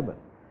unpalatable.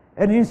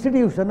 An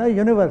institution, a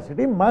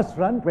university must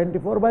run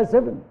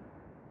 24/7.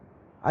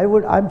 I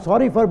am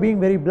sorry for being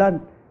very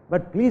blunt,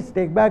 but please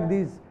take back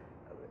these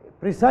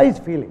precise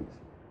feelings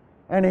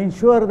and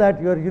ensure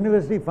that your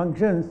university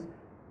functions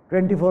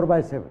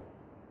 24/7.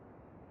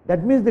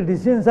 That means the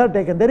decisions are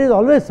taken. There is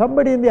always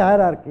somebody in the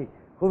hierarchy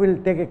who will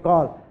take a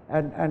call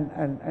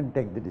and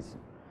take the decision.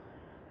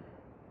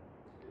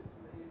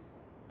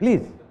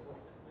 Please.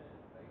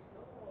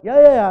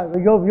 Yeah.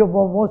 You're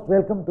most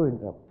welcome to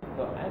interrupt.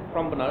 So I am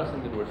from Banaras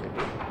University.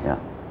 Yeah.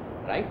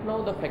 Right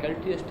now the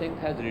faculty strength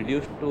has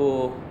reduced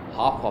to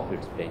half of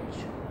its bench.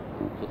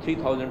 So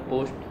 3000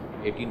 posts,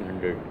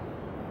 1800.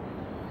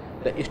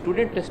 The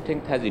student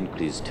strength has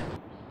increased.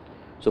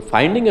 So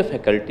finding a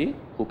faculty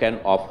who can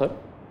offer,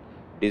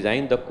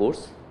 design the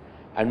course,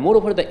 and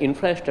moreover the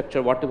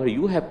infrastructure whatever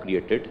you have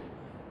created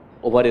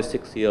over a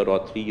 6 year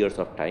or 3 years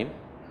of time,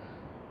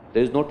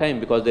 there is no time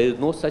because there is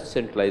no such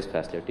centralized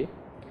facility.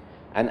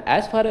 And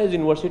as far as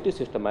university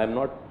system, I am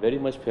not very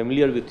much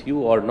familiar with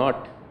you or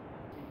not.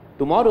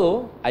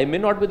 Tomorrow, I may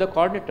not be the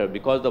coordinator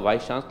because the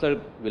Vice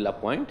Chancellor will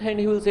appoint and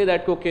he will say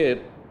that,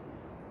 okay,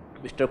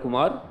 Mr.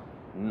 Kumar,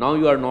 now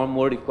you are no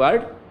more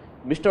required.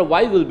 Mr.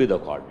 Y will be the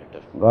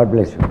coordinator. God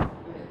bless you.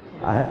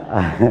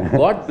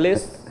 God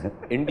bless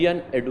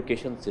Indian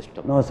education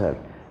system. No, sir.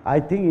 I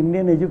think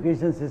Indian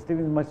education system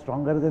is much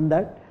stronger than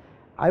that.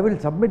 I will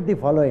submit the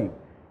following.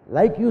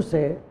 Like you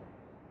say,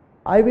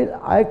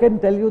 I can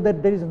tell you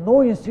that there is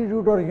no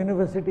institute or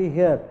university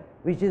here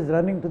which is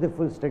running to the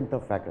full strength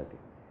of faculty.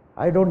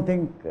 I don't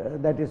think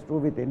that is true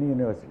with any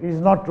university. It is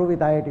not true with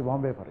IIT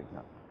Bombay, for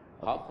example.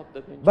 Half of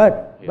the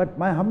bench. But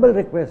my humble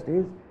request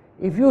is,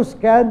 if you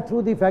scan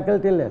through the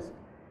faculty list,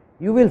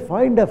 you will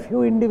find a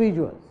few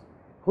individuals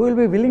who will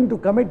be willing to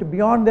commit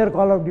beyond their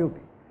call of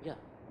duty. Yeah.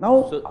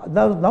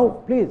 Now,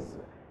 please,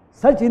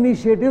 such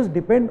initiatives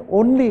depend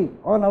only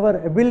on our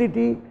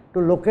ability to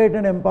locate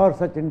and empower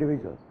such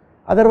individuals.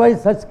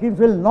 Otherwise, such schemes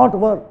will not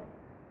work.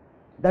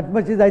 That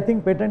much is, I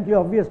think, patently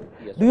obvious.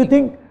 Yes, Do you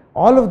think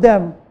all of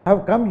them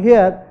have come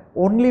here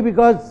only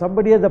because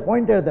somebody has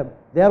appointed them?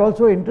 They are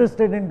also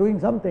interested in doing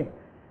something.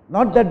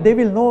 Not that they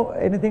will know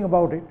anything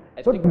about it.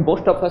 I think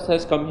most of us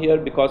has come here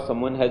because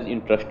someone has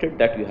entrusted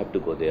that you have to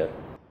go there.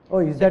 Oh,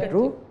 is that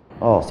true?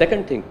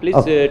 Second thing, please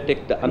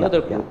take the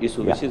another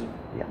issue which is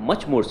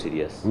much more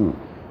serious.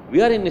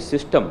 We are in a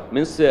system,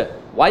 means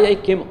why I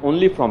came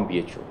only from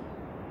BHU.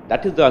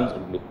 That is the answer.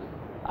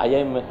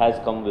 IIM has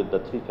come with the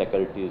 3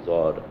 faculties,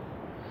 or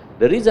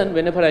the reason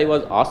whenever I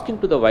was asking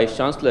to the Vice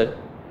Chancellor,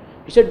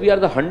 he said we are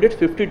the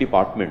 150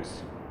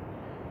 departments.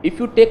 If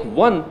you take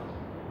one,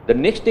 the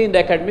next day in the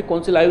academic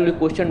council I will be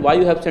questioned why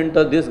you have sent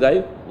this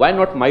guy, why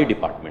not my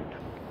department.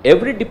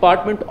 Every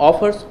department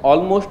offers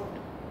almost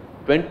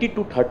 20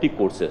 to 30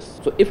 courses.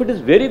 So if it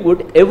is very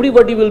good,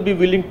 everybody will be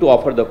willing to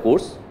offer the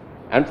course,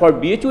 and for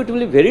BHU it will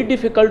be very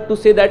difficult to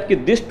say that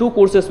these 2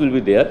 courses will be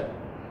there,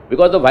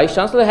 because the Vice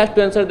Chancellor has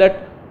to answer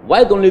that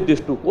why only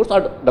these 2 courses,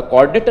 or the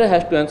coordinator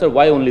has to answer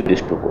why only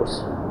these 2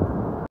 courses.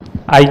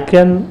 I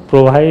can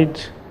provide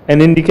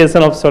an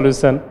indication of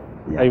solution.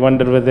 I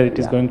wonder whether it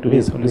is going to be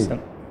a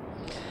solution.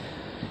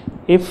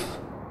 If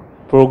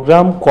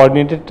program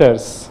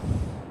coordinators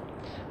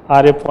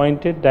are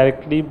appointed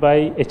directly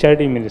by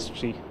HRD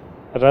ministry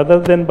rather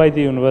than by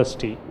the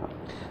university,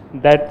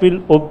 that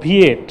will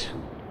obviate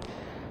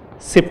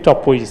shift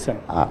of position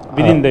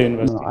within the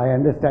university. No, I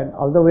understand.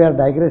 Although we are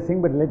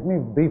digressing, but let me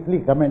briefly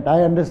comment.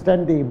 I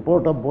understand the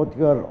import of both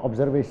your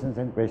observations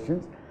and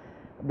questions.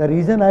 The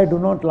reason I do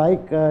not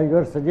like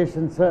your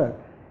suggestion, sir,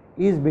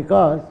 is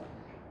because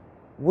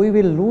we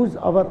will lose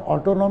our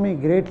autonomy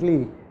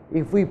greatly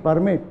if we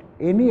permit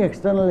any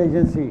external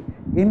agency,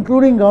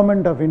 including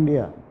Government of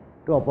India,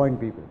 to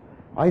appoint people.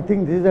 I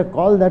think this is a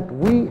call that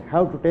we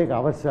have to take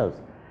ourselves.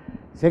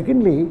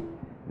 Secondly,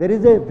 there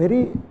is a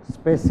very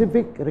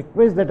specific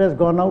request that has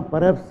gone out.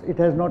 Perhaps it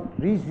has not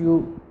reached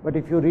you, but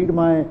if you read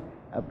my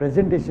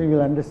presentation, you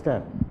will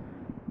understand.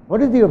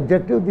 What is the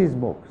objective of these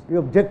MOOCs? The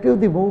objective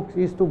of the MOOCs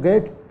is to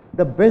get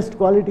the best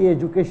quality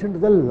education to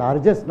the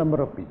largest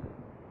number of people.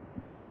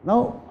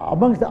 Now,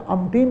 amongst the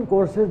umpteen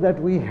courses that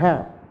we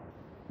have,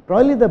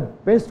 probably the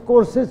best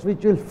courses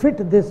which will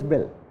fit this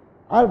bill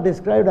are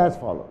described as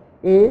follows.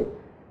 A,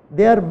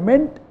 they are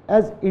meant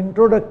as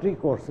introductory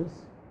courses.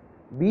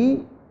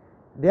 B,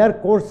 they are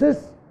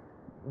courses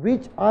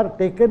which are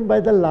taken by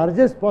the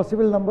largest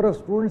possible number of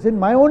students in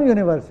my own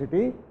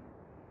university.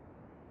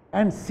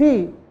 And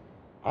C,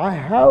 I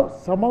have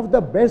some of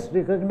the best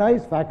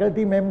recognized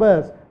faculty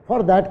members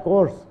for that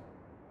course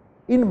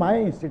in my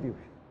institution.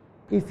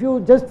 If you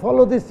just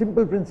follow this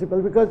simple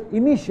principle, because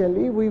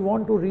initially we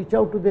want to reach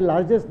out to the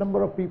largest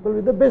number of people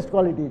with the best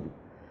quality.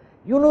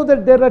 You know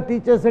that there are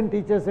teachers and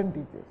teachers and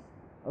teachers.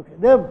 Okay,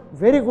 there are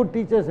very good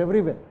teachers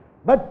everywhere,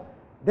 but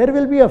there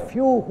will be a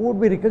few who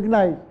would be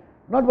recognized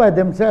not by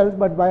themselves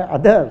but by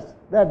others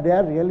that they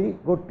are really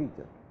good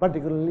teachers,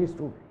 particularly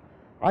students.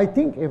 I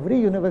think every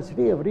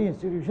university, every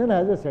institution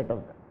has a set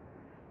of them.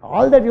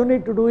 All that you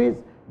need to do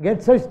is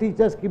get such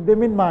teachers, keep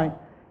them in mind,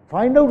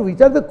 find out which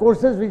are the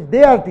courses which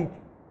they are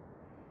teaching.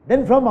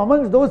 Then from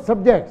amongst those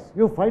subjects,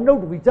 you find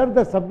out which are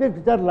the subjects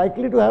which are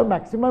likely to have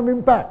maximum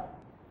impact.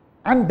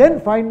 And then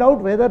find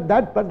out whether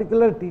that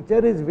particular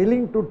teacher is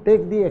willing to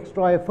take the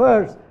extra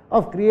efforts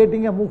of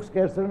creating a MOOCs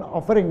course and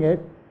offering it.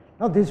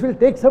 Now this will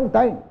take some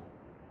time.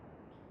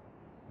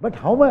 But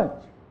how much?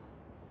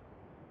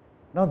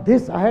 Now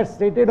this I had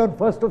stated on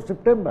 1st of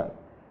September.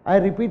 I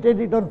repeated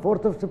it on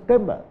 4th of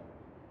September.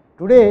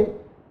 Today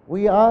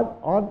we are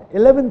on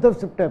 11th of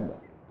September.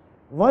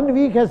 1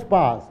 week has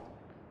passed,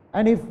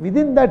 and if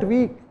within that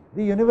week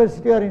the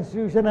university or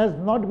institution has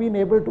not been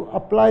able to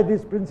apply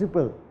this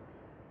principle,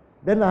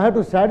 then I have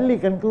to sadly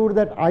conclude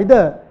that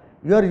either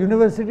your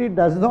university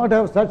does not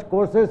have such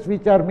courses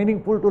which are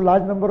meaningful to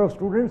large number of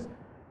students,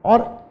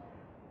 or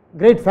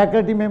great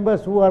faculty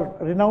members who are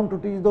renowned to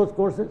teach those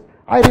courses.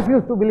 I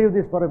refuse to believe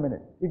this for a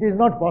minute. It is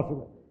not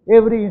possible.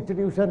 Every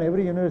institution,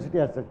 every university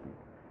has such people.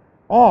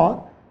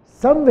 Or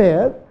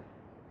somewhere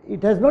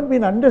it has not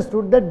been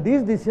understood that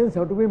these decisions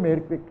have to be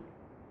made quickly.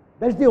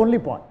 That is the only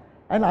point.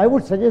 And I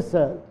would suggest,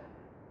 sir,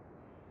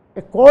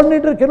 a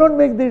coordinator cannot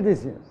make these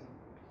decisions,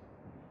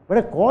 but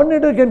a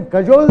coordinator can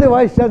cajole the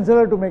Vice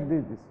Chancellor to make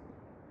these decisions,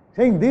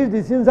 saying these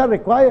decisions are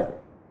required.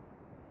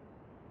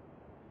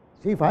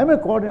 See, if I am a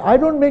coordinator, I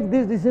do not make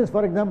these decisions.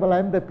 For example, I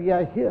am the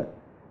PI here,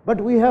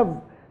 but we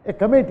have a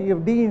committee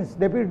of deans,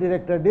 deputy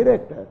director,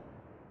 director,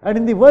 and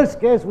in the worst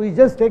case we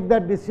just take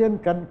that decision,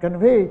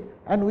 convey it,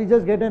 and we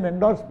just get an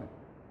endorsement.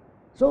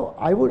 So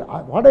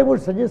what I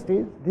would suggest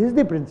is, this is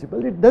the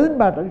principle. It does not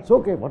matter, it is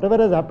okay, whatever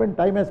has happened,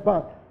 time has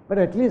passed, but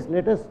at least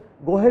let us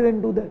go ahead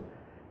and do that.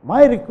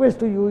 My request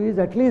to you is,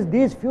 at least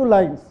these few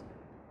lines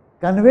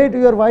convey to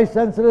your Vice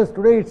Chancellors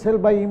today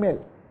itself by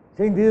email,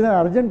 saying this is an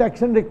urgent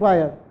action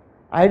required,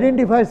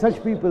 identify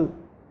such people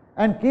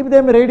and keep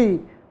them ready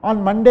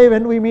on Monday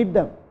when we meet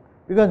them,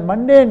 because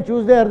Monday and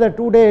Tuesday are the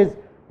 2 days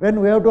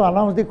when we have to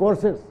announce the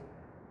courses.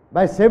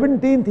 By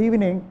 17th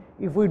evening,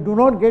 if we do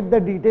not get the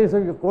details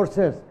of your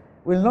courses,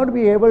 we will not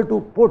be able to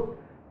put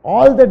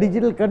all the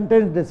digital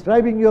contents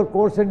describing your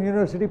course and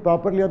university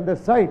properly on the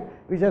site,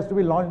 which has to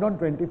be launched on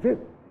 25th.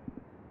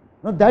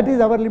 Now that is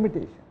our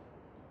limitation.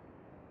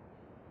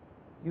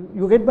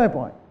 You get my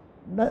point.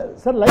 Now,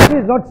 sir, life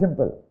is not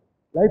simple.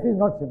 Life is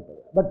not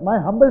simple. But my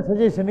humble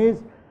suggestion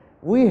is,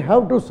 we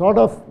have to sort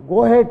of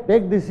go ahead,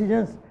 take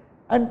decisions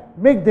and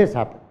make this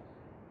happen.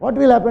 What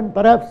will happen?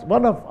 Perhaps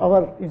one of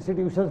our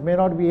institutions may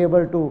not be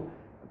able to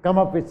come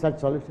up with such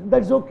solutions.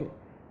 That is okay.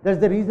 That is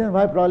the reason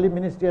why probably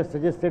ministry has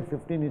suggested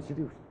 15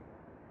 institutions.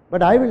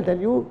 But I will tell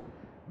you,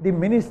 the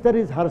minister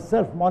is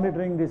herself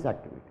monitoring this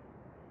activity.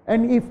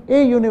 And if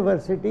a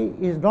university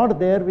is not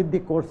there with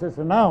the courses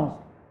announced,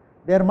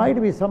 there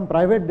might be some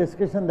private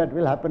discussion that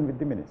will happen with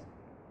the minister.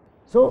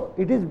 So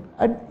it is,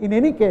 and in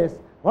any case,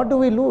 what do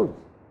we lose?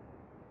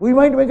 We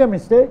might make a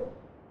mistake.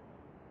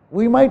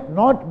 We might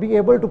not be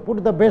able to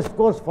put the best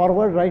course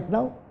forward right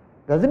now.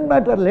 Doesn't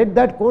matter, let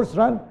that course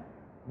run.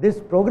 This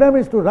program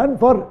is to run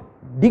for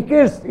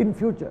decades in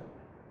future.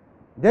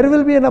 There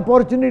will be an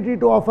opportunity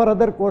to offer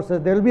other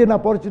courses. There will be an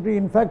opportunity,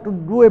 in fact, to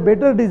do a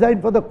better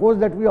design for the course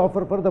that we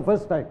offer for the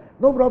first time.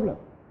 No problem.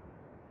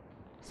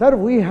 Sir,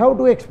 we have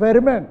to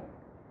experiment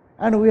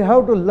and we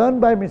have to learn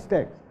by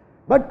mistakes.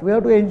 But we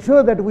have to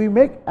ensure that we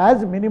make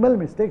as minimal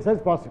mistakes as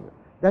possible.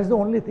 That is the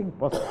only thing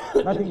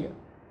possible, nothing else.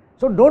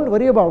 So don't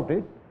worry about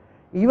it.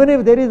 Even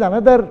if there is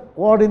another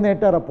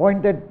coordinator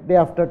appointed day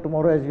after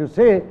tomorrow, as you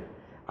say,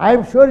 I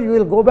am sure you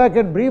will go back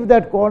and brief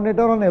that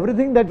coordinator on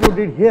everything that you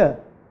did here.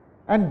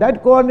 And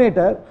that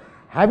coordinator,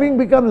 having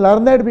become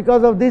learned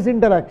because of this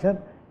interaction,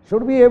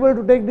 should be able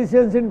to take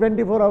decisions in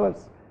 24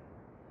 hours.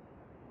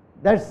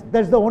 That's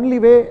the only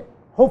way,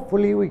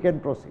 hopefully, we can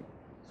proceed.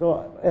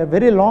 So a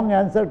very long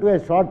answer to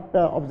a short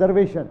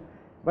observation,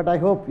 but I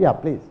hope, yeah,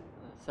 please.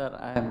 Sir,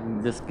 I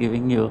am just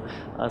giving you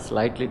a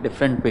slightly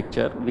different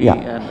picture.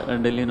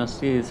 Delhi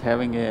University is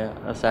having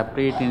a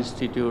separate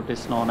institute.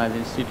 It's known as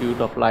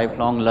Institute of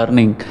Lifelong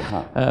Learning.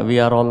 We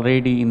are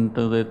already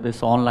into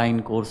this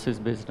online courses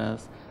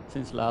business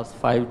since last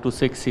 5 to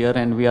 6 years,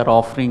 and we are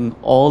offering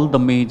all the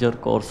major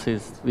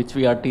courses which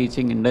we are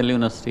teaching in Delhi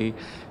University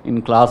in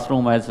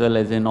classroom as well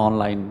as in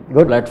online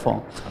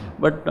platform.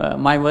 But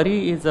my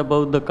worry is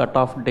about the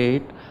cutoff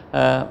date.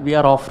 We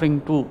are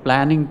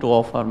planning to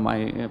offer,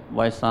 my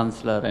Vice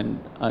Chancellor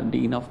and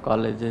Dean of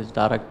Colleges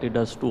directed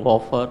us to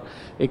offer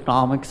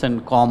economics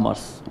and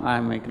commerce. I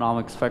am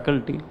economics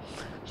faculty.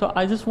 So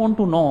I just want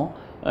to know,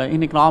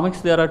 in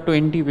economics there are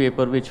 20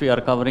 papers which we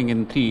are covering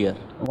in 3 years.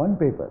 One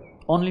paper.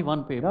 Only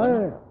one paper?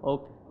 No.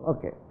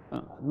 Okay. Okay.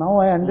 Now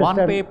I understand.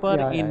 One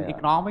paper in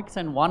economics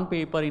and one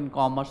paper in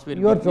commerce will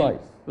your be choice.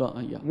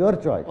 Yeah. Your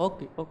choice.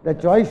 Okay. The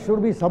choice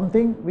should be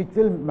something which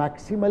will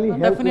maximally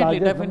help largest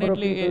number of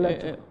people.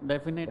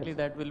 Definitely,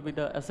 that will be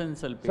the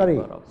essential paper.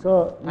 Sorry.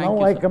 So Thank now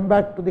you, I sir. come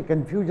back to the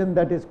confusion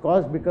that is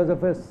caused because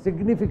of a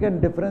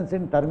significant difference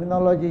in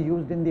terminology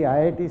used in the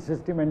IIT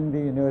system and in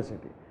the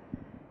university.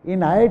 In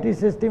IIT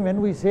system,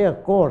 when we say a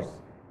course,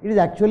 it is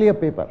actually a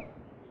paper.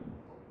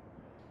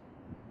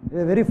 It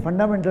is a very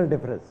fundamental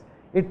difference.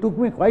 It took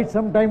me quite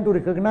some time to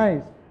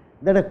recognize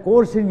that a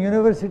course in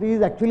university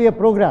is actually a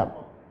program.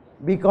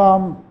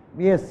 BCom,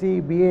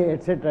 BSc, BA,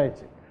 etc.,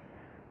 etc.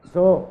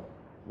 So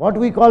what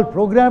we call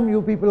program,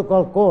 you people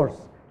call course,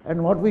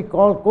 and what we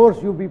call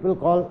course, you people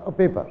call a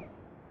paper,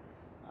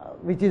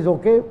 which is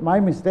okay, my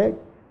mistake.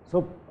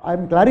 So I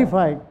am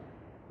clarifying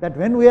that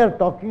when we are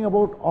talking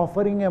about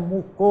offering a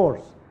MOOC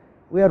course,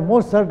 we are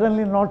most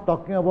certainly not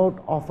talking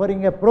about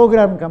offering a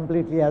program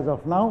completely as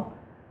of now.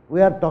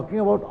 We are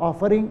talking about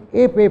offering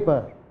a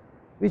paper,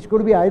 which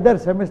could be either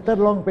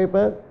semester-long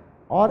paper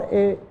or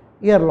a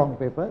year-long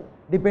paper,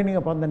 depending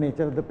upon the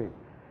nature of the paper.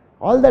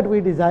 All that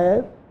we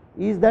desire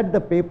is that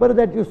the paper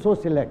that you so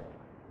select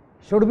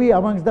should be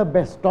amongst the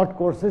best taught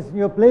courses in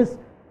your place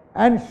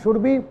and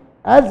should be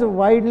as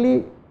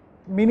widely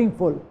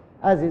meaningful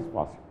as is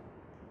possible.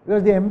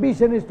 Because the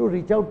ambition is to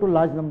reach out to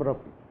large number of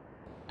people.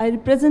 I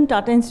represent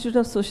Tata Institute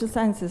of Social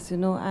Sciences,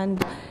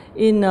 and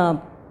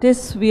in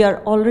this we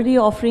are already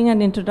offering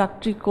an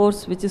introductory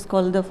course which is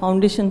called the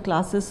Foundation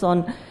Classes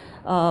on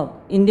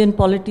Indian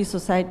Polity,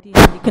 Society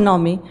and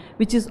Economy,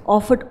 which is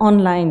offered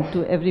online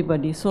to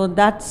everybody. So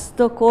that's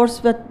the course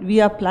that we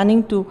are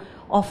planning to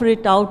offer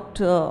it out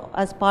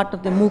as part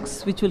of the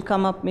MOOCs, which will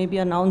come up, maybe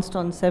announced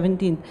on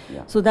 17th.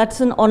 Yeah. So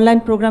that's an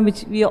online program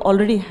which we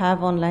already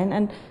have online,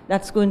 and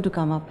that's going to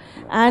come up.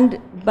 And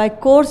by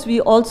course, we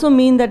also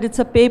mean that it's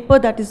a paper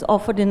that is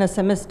offered in a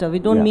semester. We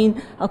don't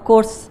mean a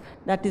course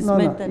that is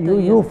meant at a year.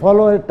 You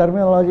follow a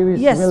terminology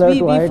which is similar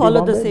to IIT follow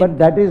Bombay, the same. but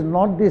that is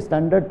not the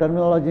standard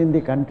terminology in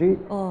the country,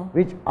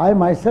 which I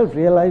myself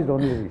realized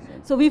only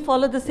recently. So we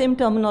follow the same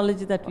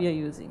terminology that we are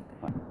using.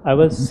 I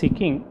was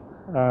seeking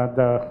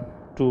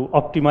to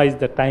optimize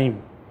the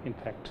time, in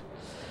fact.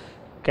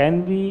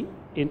 Can we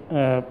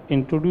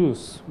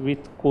introduce with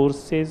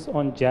courses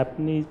on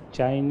Japanese,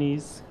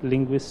 Chinese,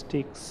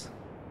 linguistics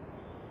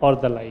or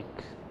the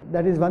like?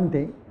 That is one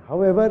thing.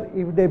 However,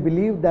 if they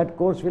believe that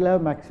course will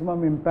have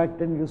maximum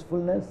impact and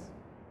usefulness,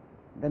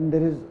 then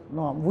there is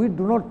no, we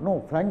do not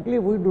know. Frankly,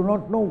 we do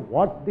not know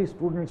what the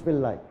students will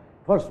like.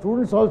 For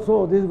students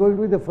also, this is going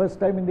to be the first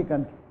time in the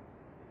country.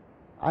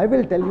 I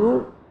will tell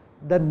you,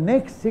 the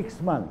next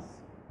 6 months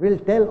will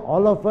tell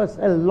all of us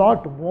a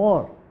lot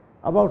more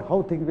about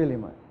how things will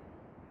emerge.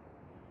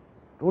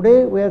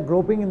 Today we are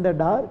groping in the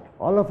dark,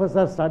 all of us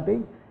are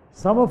starting.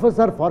 Some of us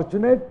are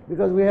fortunate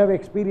because we have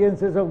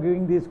experiences of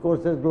giving these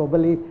courses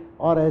globally,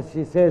 or as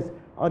she says,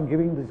 on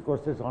giving these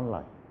courses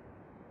online.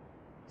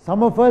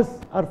 Some of us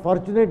are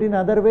fortunate in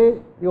other way.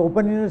 The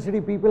Open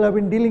University people have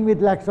been dealing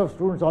with lakhs of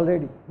students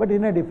already, but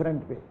in a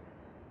different way.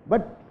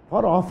 But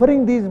for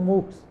offering these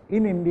MOOCs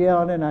in India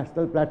on a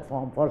national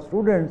platform for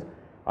students,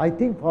 I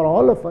think for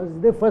all of us,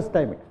 the first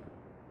time experience.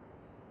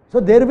 So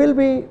there will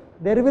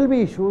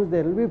be issues,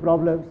 there will be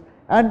problems,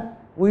 and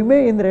we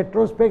may in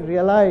retrospect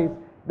realize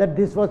that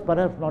this was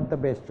perhaps not the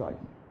best choice.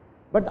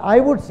 But I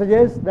would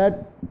suggest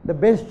that the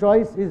best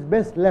choice is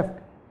best left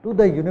to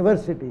the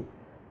university,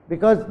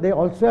 because they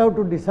also have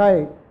to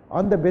decide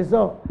on the basis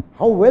of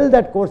how well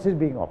that course is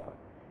being offered.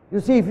 You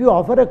see, if you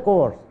offer a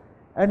course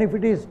and if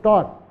it is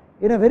taught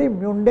in a very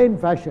mundane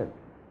fashion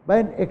by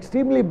an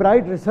extremely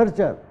bright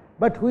researcher,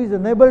 but who is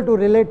unable to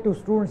relate to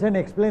students and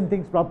explain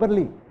things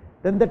properly,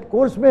 then that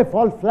course may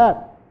fall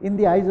flat in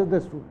the eyes of the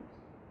students.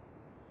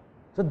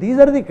 So these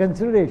are the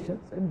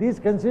considerations, and these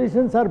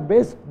considerations are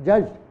best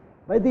judged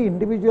by the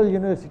individual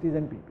universities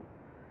and people.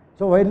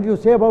 So when you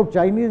say about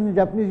Chinese and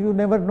Japanese, you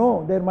never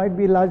know. There might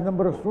be a large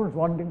number of students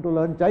wanting to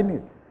learn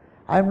Chinese.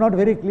 I am not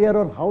very clear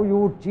on how you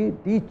would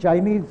teach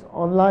Chinese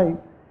online,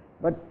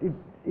 but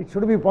it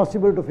should be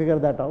possible to figure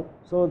that out.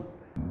 So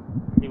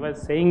he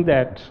was saying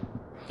that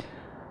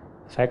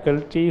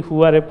faculty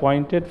who are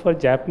appointed for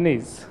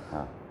Japanese,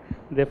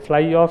 they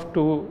fly off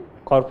to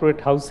corporate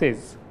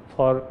houses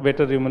for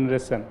better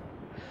remuneration,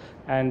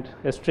 and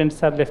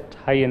students are left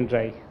high and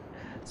dry.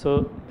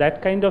 So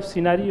that kind of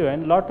scenario,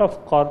 and lot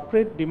of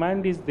corporate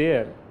demand is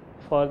there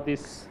for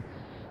this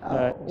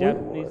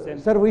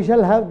Japanese. Sir, we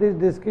shall have this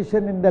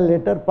discussion in the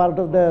later part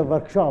of the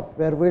workshop,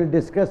 where we will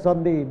discuss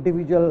on the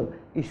individual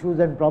issues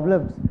and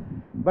problems.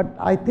 But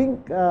I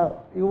think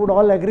you would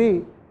all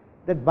agree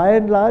that by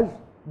and large,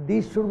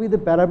 these should be the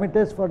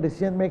parameters for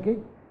decision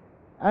making,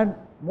 and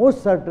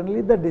most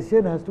certainly the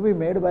decision has to be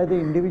made by the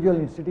individual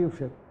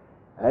institution,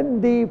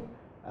 and the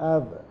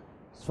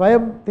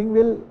Swayam thing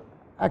will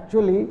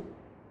actually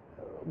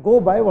go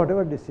by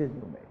whatever decision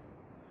you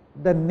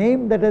make. The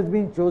name that has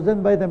been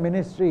chosen by the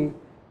ministry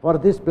for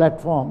this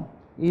platform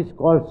is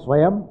called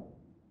Swayam.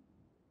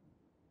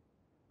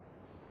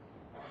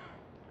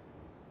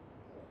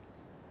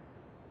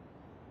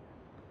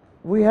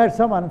 we had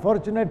some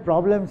unfortunate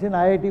problems in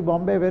IIT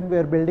Bombay when we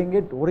were building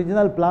it.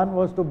 Original plan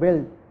was to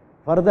build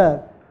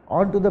further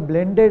onto the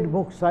blended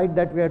MOOC site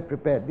that we had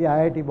prepared, the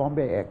IIT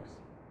Bombay X.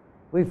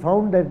 We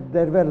found that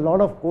there were a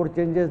lot of code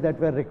changes that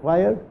were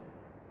required,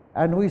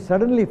 and we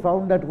suddenly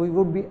found that we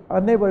would be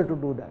unable to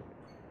do that.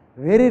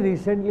 Very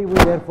recently, we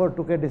therefore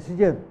took a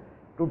decision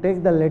to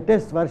take the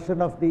latest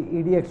version of the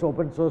EDX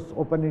open source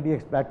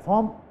OpenEDX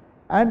platform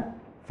and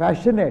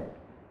fashion it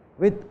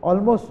with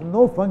almost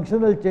no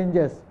functional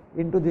changes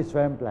into the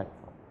SWAYAM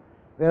platform.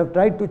 We have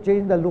tried to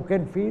change the look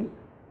and feel,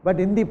 but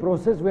in the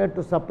process we had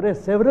to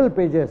suppress several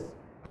pages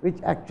which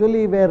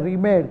actually were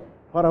remade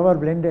for our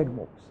blended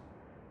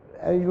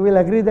MOOCs. You will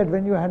agree that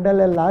when you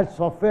handle a large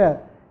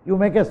software, you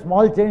make a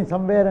small change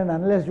somewhere, and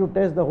unless you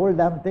test the whole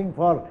damn thing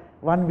for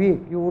 1 week,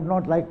 you would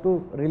not like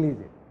to release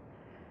it.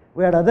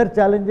 We had other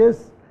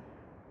challenges.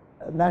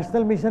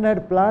 National Mission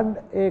had planned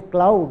a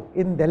cloud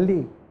in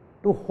Delhi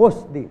to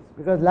host these,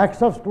 because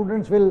lakhs of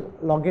students will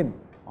log in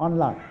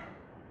online.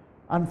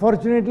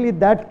 Unfortunately,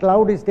 that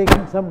cloud is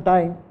taking some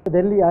time.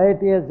 Delhi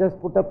IIT has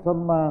just put up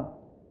some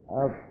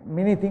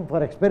mini thing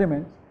for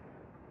experiments.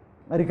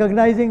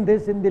 Recognizing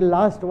this, in the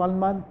last 1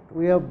 month,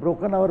 we have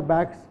broken our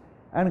backs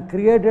and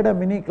created a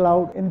mini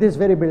cloud in this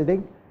very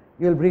building.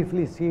 You will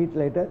briefly see it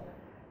later.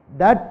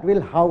 That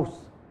will house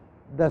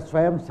the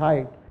SWAYAM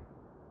site.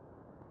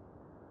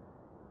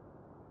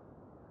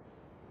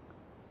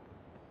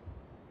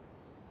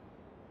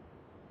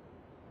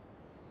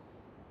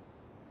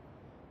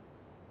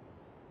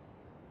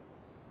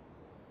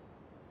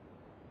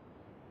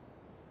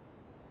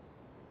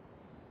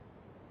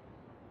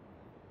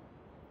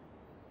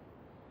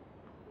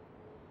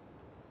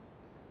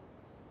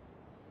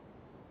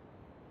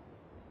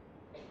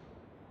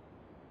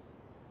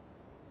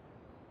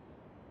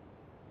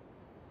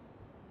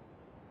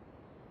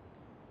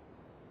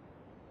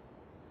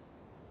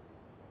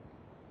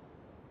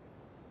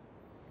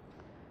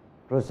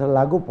 Professor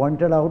Lagu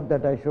pointed out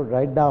that I should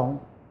write down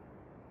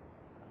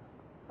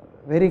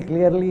very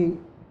clearly,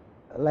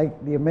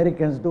 like the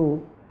Americans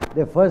do.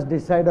 They first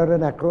decide on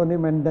an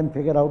acronym and then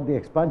figure out the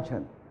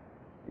expansion.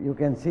 You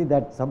can see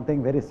that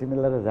something very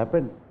similar has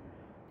happened,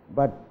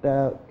 but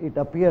it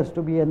appears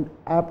to be an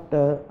apt,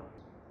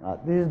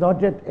 this is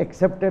not yet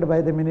accepted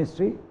by the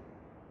ministry,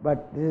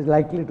 but this is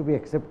likely to be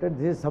accepted.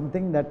 This is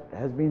something that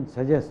has been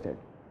suggested.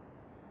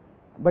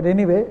 But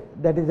anyway,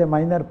 that is a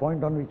minor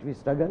point on which we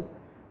struggle.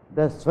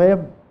 The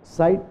SWAYAM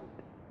site,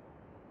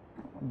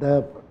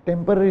 the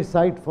temporary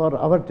site for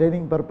our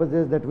training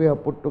purposes that we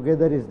have put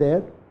together is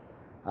there.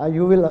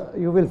 You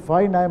will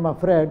find, I am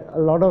afraid, a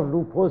lot of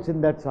loopholes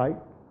in that site.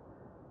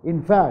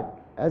 In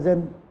fact, as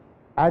an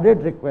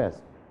added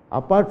request,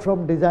 apart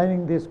from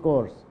designing this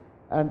course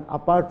and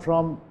apart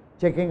from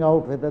checking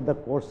out whether the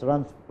course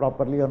runs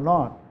properly or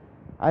not,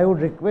 I would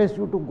request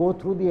you to go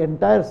through the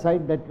entire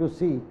site that you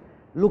see,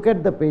 look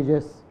at the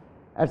pages.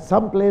 At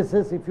some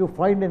places, if you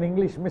find an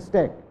English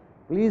mistake,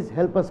 please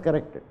help us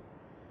correct it.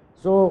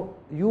 So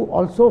you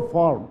also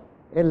form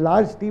a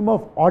large team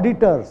of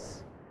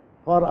auditors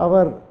for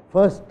our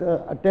first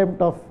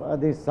attempt of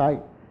this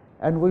site,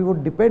 and we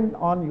would depend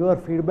on your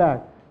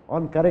feedback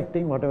on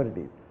correcting whatever it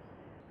is.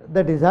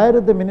 The desire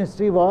of the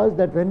ministry was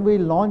that when we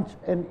launch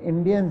an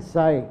Indian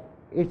site,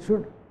 it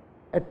should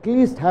at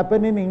least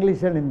happen in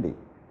English and Hindi.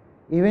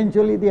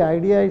 Eventually, the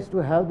idea is to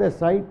have the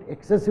site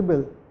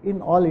accessible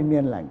in all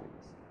Indian languages.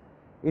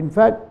 In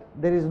fact,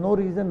 there is no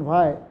reason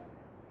why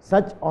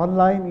such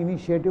online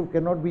initiative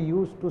cannot be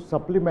used to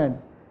supplement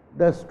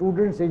the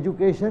students'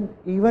 education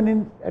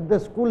even at the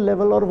school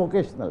level or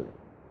vocational level.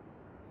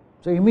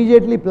 So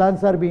immediately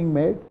plans are being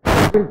made.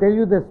 I will tell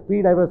you the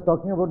speed. I was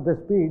talking about the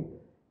speed.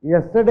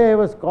 Yesterday I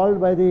was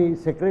called by the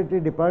Secretary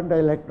Department of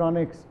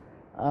Electronics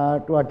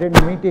to attend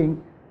a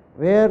meeting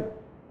where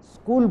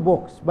school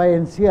books by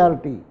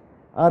NCERT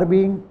are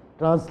being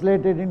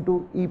translated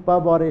into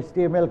EPUB or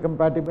HTML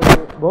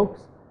compatible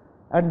books,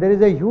 and there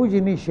is a huge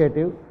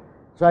initiative.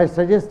 So I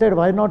suggested,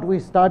 why not we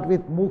start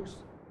with MOOCs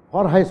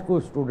for high school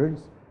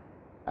students,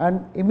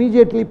 and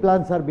immediately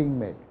plans are being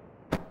made.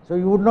 So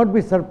you would not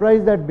be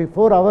surprised that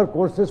before our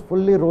courses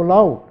fully roll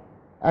out,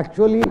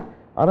 actually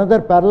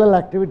another parallel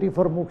activity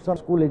for MOOCs on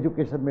school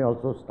education may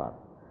also start.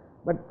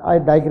 But I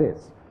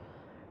digress.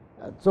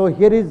 So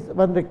here is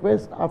one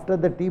request. After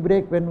the tea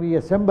break, when we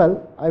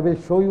assemble, I will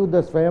show you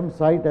the SWAYAM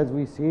site as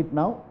we see it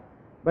now.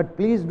 But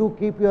please do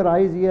keep your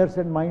eyes, ears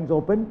and minds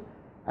open,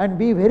 and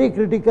be very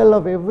critical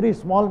of every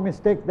small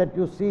mistake that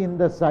you see in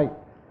the site.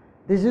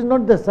 This is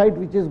not the site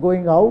which is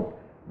going out.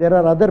 There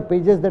are other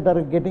pages that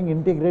are getting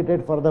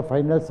integrated for the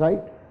final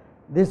site.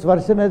 This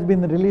version has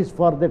been released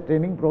for the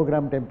training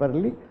program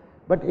temporarily,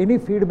 but any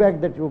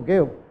feedback that you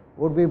give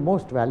would be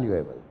most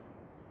valuable.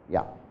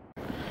 Yeah.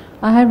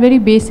 I have very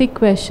basic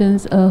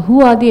questions.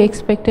 Who are the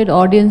expected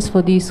audience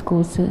for these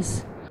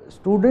courses?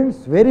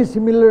 Students very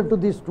similar to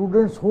the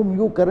students whom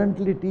you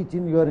currently teach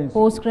in your institute.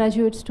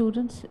 Postgraduate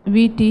students?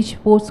 We teach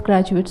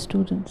postgraduate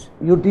students.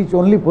 You teach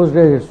only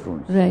postgraduate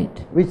students? Right.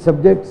 Which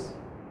subjects?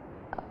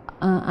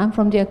 I'm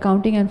from the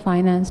accounting and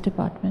finance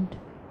department.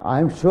 I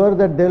am sure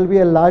that there will be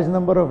a large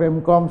number of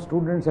MCOM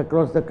students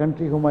across the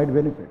country who might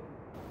benefit.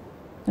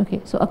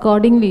 Okay, so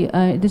accordingly,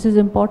 this is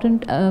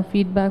important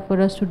feedback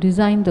for us to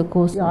design the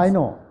courses. Yeah, I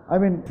know. I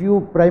mean, if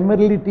you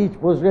primarily teach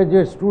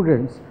postgraduate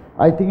students,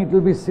 I think it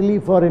will be silly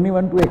for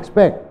anyone to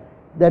expect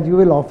that you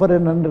will offer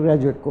an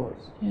undergraduate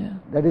course. Yeah.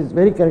 That is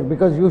very correct,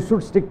 because you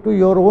should stick to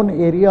your own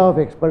area of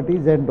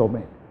expertise and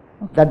domain.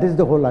 Okay. That is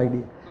the whole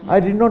idea. I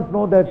did not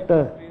know that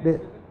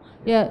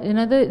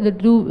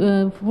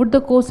would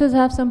the courses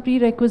have some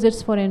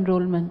prerequisites for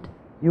enrollment?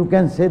 You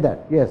can say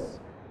that, yes.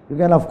 You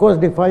can of course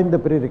define the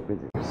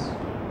prerequisites.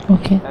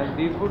 Okay. And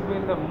these would be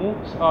in the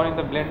MOOCs or in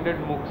the blended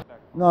MOOCs?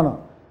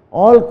 No.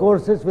 All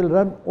courses will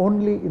run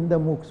only in the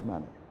MOOCs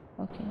manner.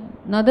 Okay.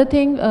 Another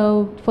thing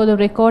for the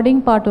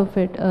recording part of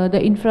it,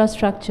 the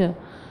infrastructure.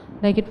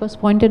 Like it was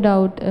pointed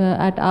out,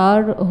 at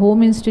our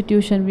home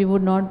institution, we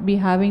would not be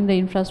having the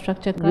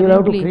infrastructure currently. You will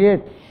have to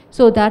create.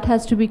 So that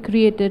has to be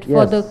created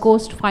for the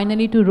course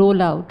finally to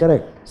roll out.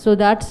 Correct. So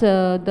that's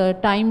the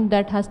time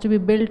that has to be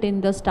built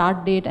in the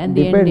start date and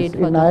the end date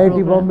for in the IIT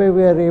program. Bombay,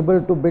 we are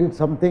able to build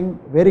something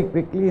very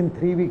quickly in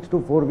 3 weeks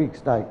to 4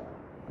 weeks time.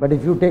 But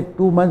if you take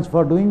 2 months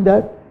for doing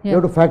that, you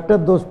have to factor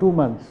those 2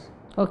 months.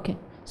 Okay.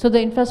 So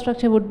the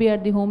infrastructure would be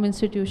at the home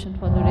institution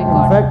for the recording.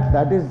 In fact,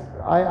 that is,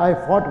 I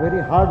fought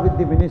very hard with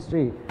the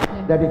ministry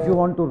that if you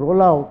want to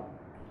roll out,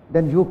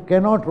 then you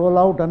cannot roll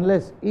out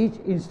unless each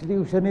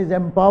institution is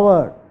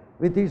empowered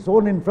with its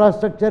own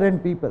infrastructure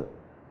and people.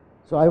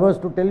 So I was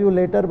to tell you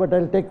later, but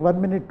I'll take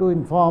 1 minute to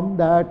inform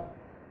that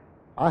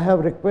I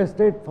have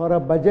requested for a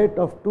budget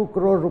of 2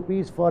 crore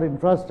rupees for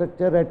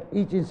infrastructure at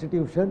each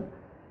institution,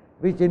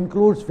 which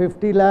includes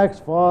 50 lakhs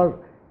for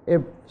a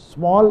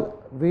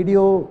small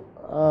video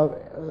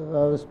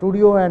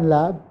studio and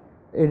lab,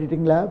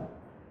 editing lab,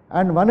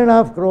 and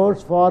 1.5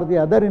 crores for the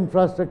other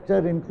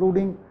infrastructure,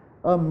 including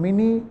a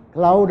mini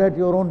cloud at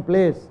your own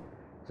place,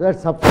 so that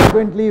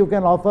subsequently you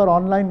can offer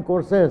online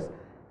courses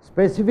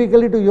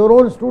specifically to your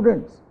own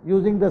students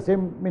using the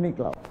same mini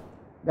cloud.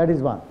 That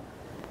is one.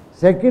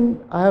 Second,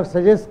 I have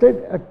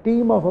suggested a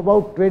team of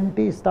about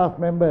 20 staff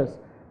members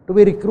to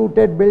be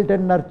recruited, built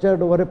and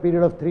nurtured over a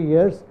period of 3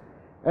 years,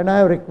 and I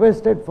have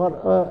requested for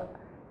a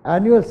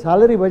annual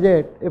salary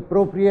budget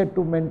appropriate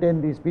to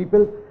maintain these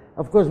people.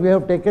 Of course, we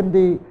have taken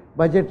the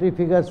budgetary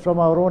figures from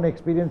our own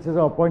experiences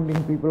of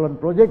appointing people on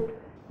project,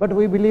 but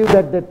we believe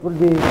that that will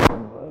be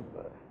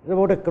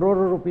about 1 crore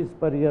rupees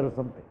per year or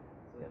something.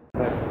 In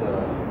fact,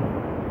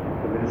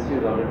 the ministry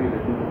has already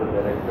written to the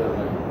directors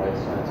and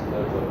vice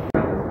chancellors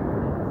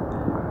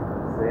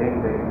saying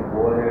they can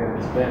go ahead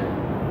and spend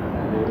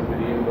and they will be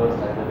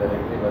reimbursed either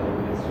directly by the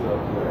Ministry or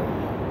through it.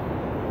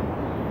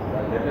 So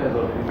that letter is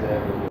already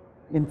there with you.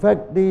 In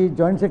fact, the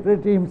Joint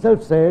Secretary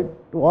himself said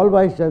to all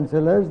Vice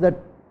Chancellors that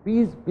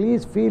please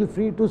feel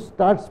free to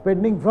start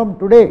spending from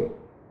today.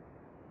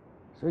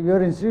 So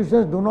your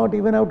institutions do not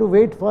even have to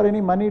wait for any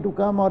money to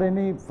come or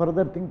any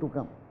further thing to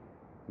come.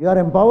 You are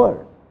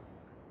empowered.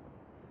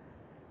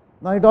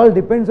 Now it all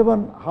depends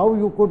upon how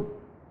you could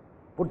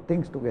put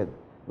things together.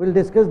 We will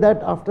discuss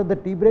that after the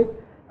tea break.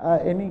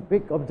 Any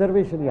quick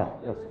observation? Yeah.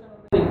 Yes.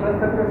 The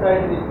infrastructure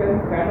side, it can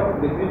kind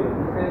of disagree with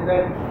the sense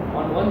that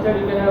on one side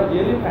you can have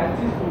really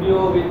fancy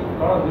studio with a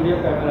lot of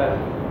video cameras,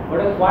 but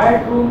a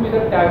quiet room with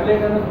a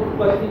tablet and a good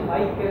quality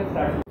mic can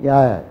start.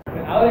 Yeah.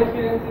 And our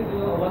experience is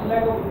 1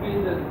 lakh of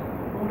rupees in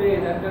 2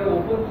 days, and there are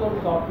open source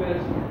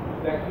softwares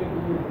to actually do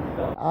this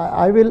stuff.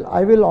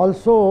 I will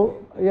also,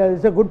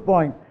 it's a good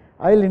point.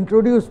 I will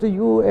introduce to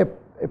you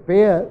a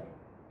pair,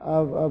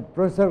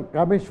 Professor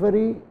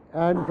Kameshwari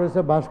and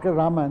Professor Bhaskar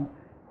Raman,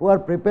 who are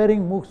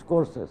preparing MOOCs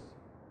courses.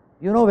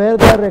 You know where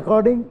they are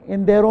recording?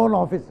 In their own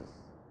offices.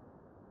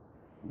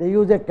 They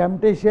use a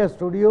Camtasia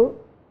studio.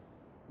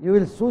 You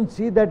will soon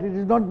see that it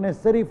is not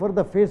necessary for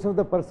the face of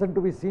the person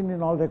to be seen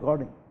in all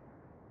recording.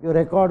 You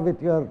record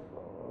with your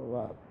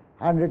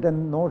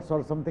handwritten notes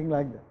or something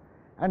like that.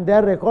 And they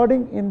are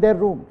recording in their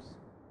rooms.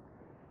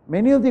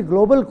 Many of the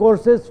global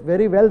courses,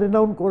 very well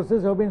renowned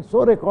courses, have been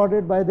so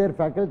recorded by their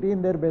faculty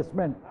in their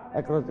basement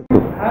across the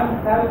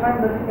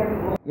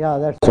country. Yeah,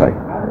 that's right.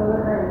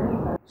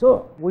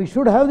 So we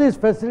should have this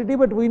facility,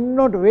 but we need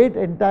not wait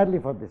entirely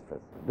for this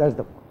facility. That's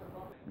the point.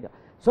 Yeah.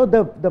 So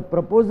the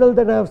proposal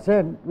that I have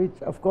sent,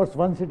 which of course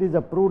once it is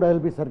approved, I will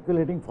be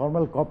circulating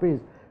formal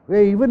copies. We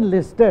have even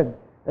listed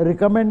a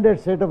recommended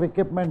set of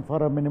equipment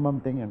for a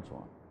minimum thing and so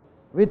on,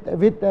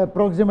 with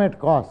approximate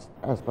cost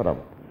as per our.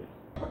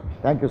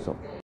 Thank you so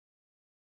much.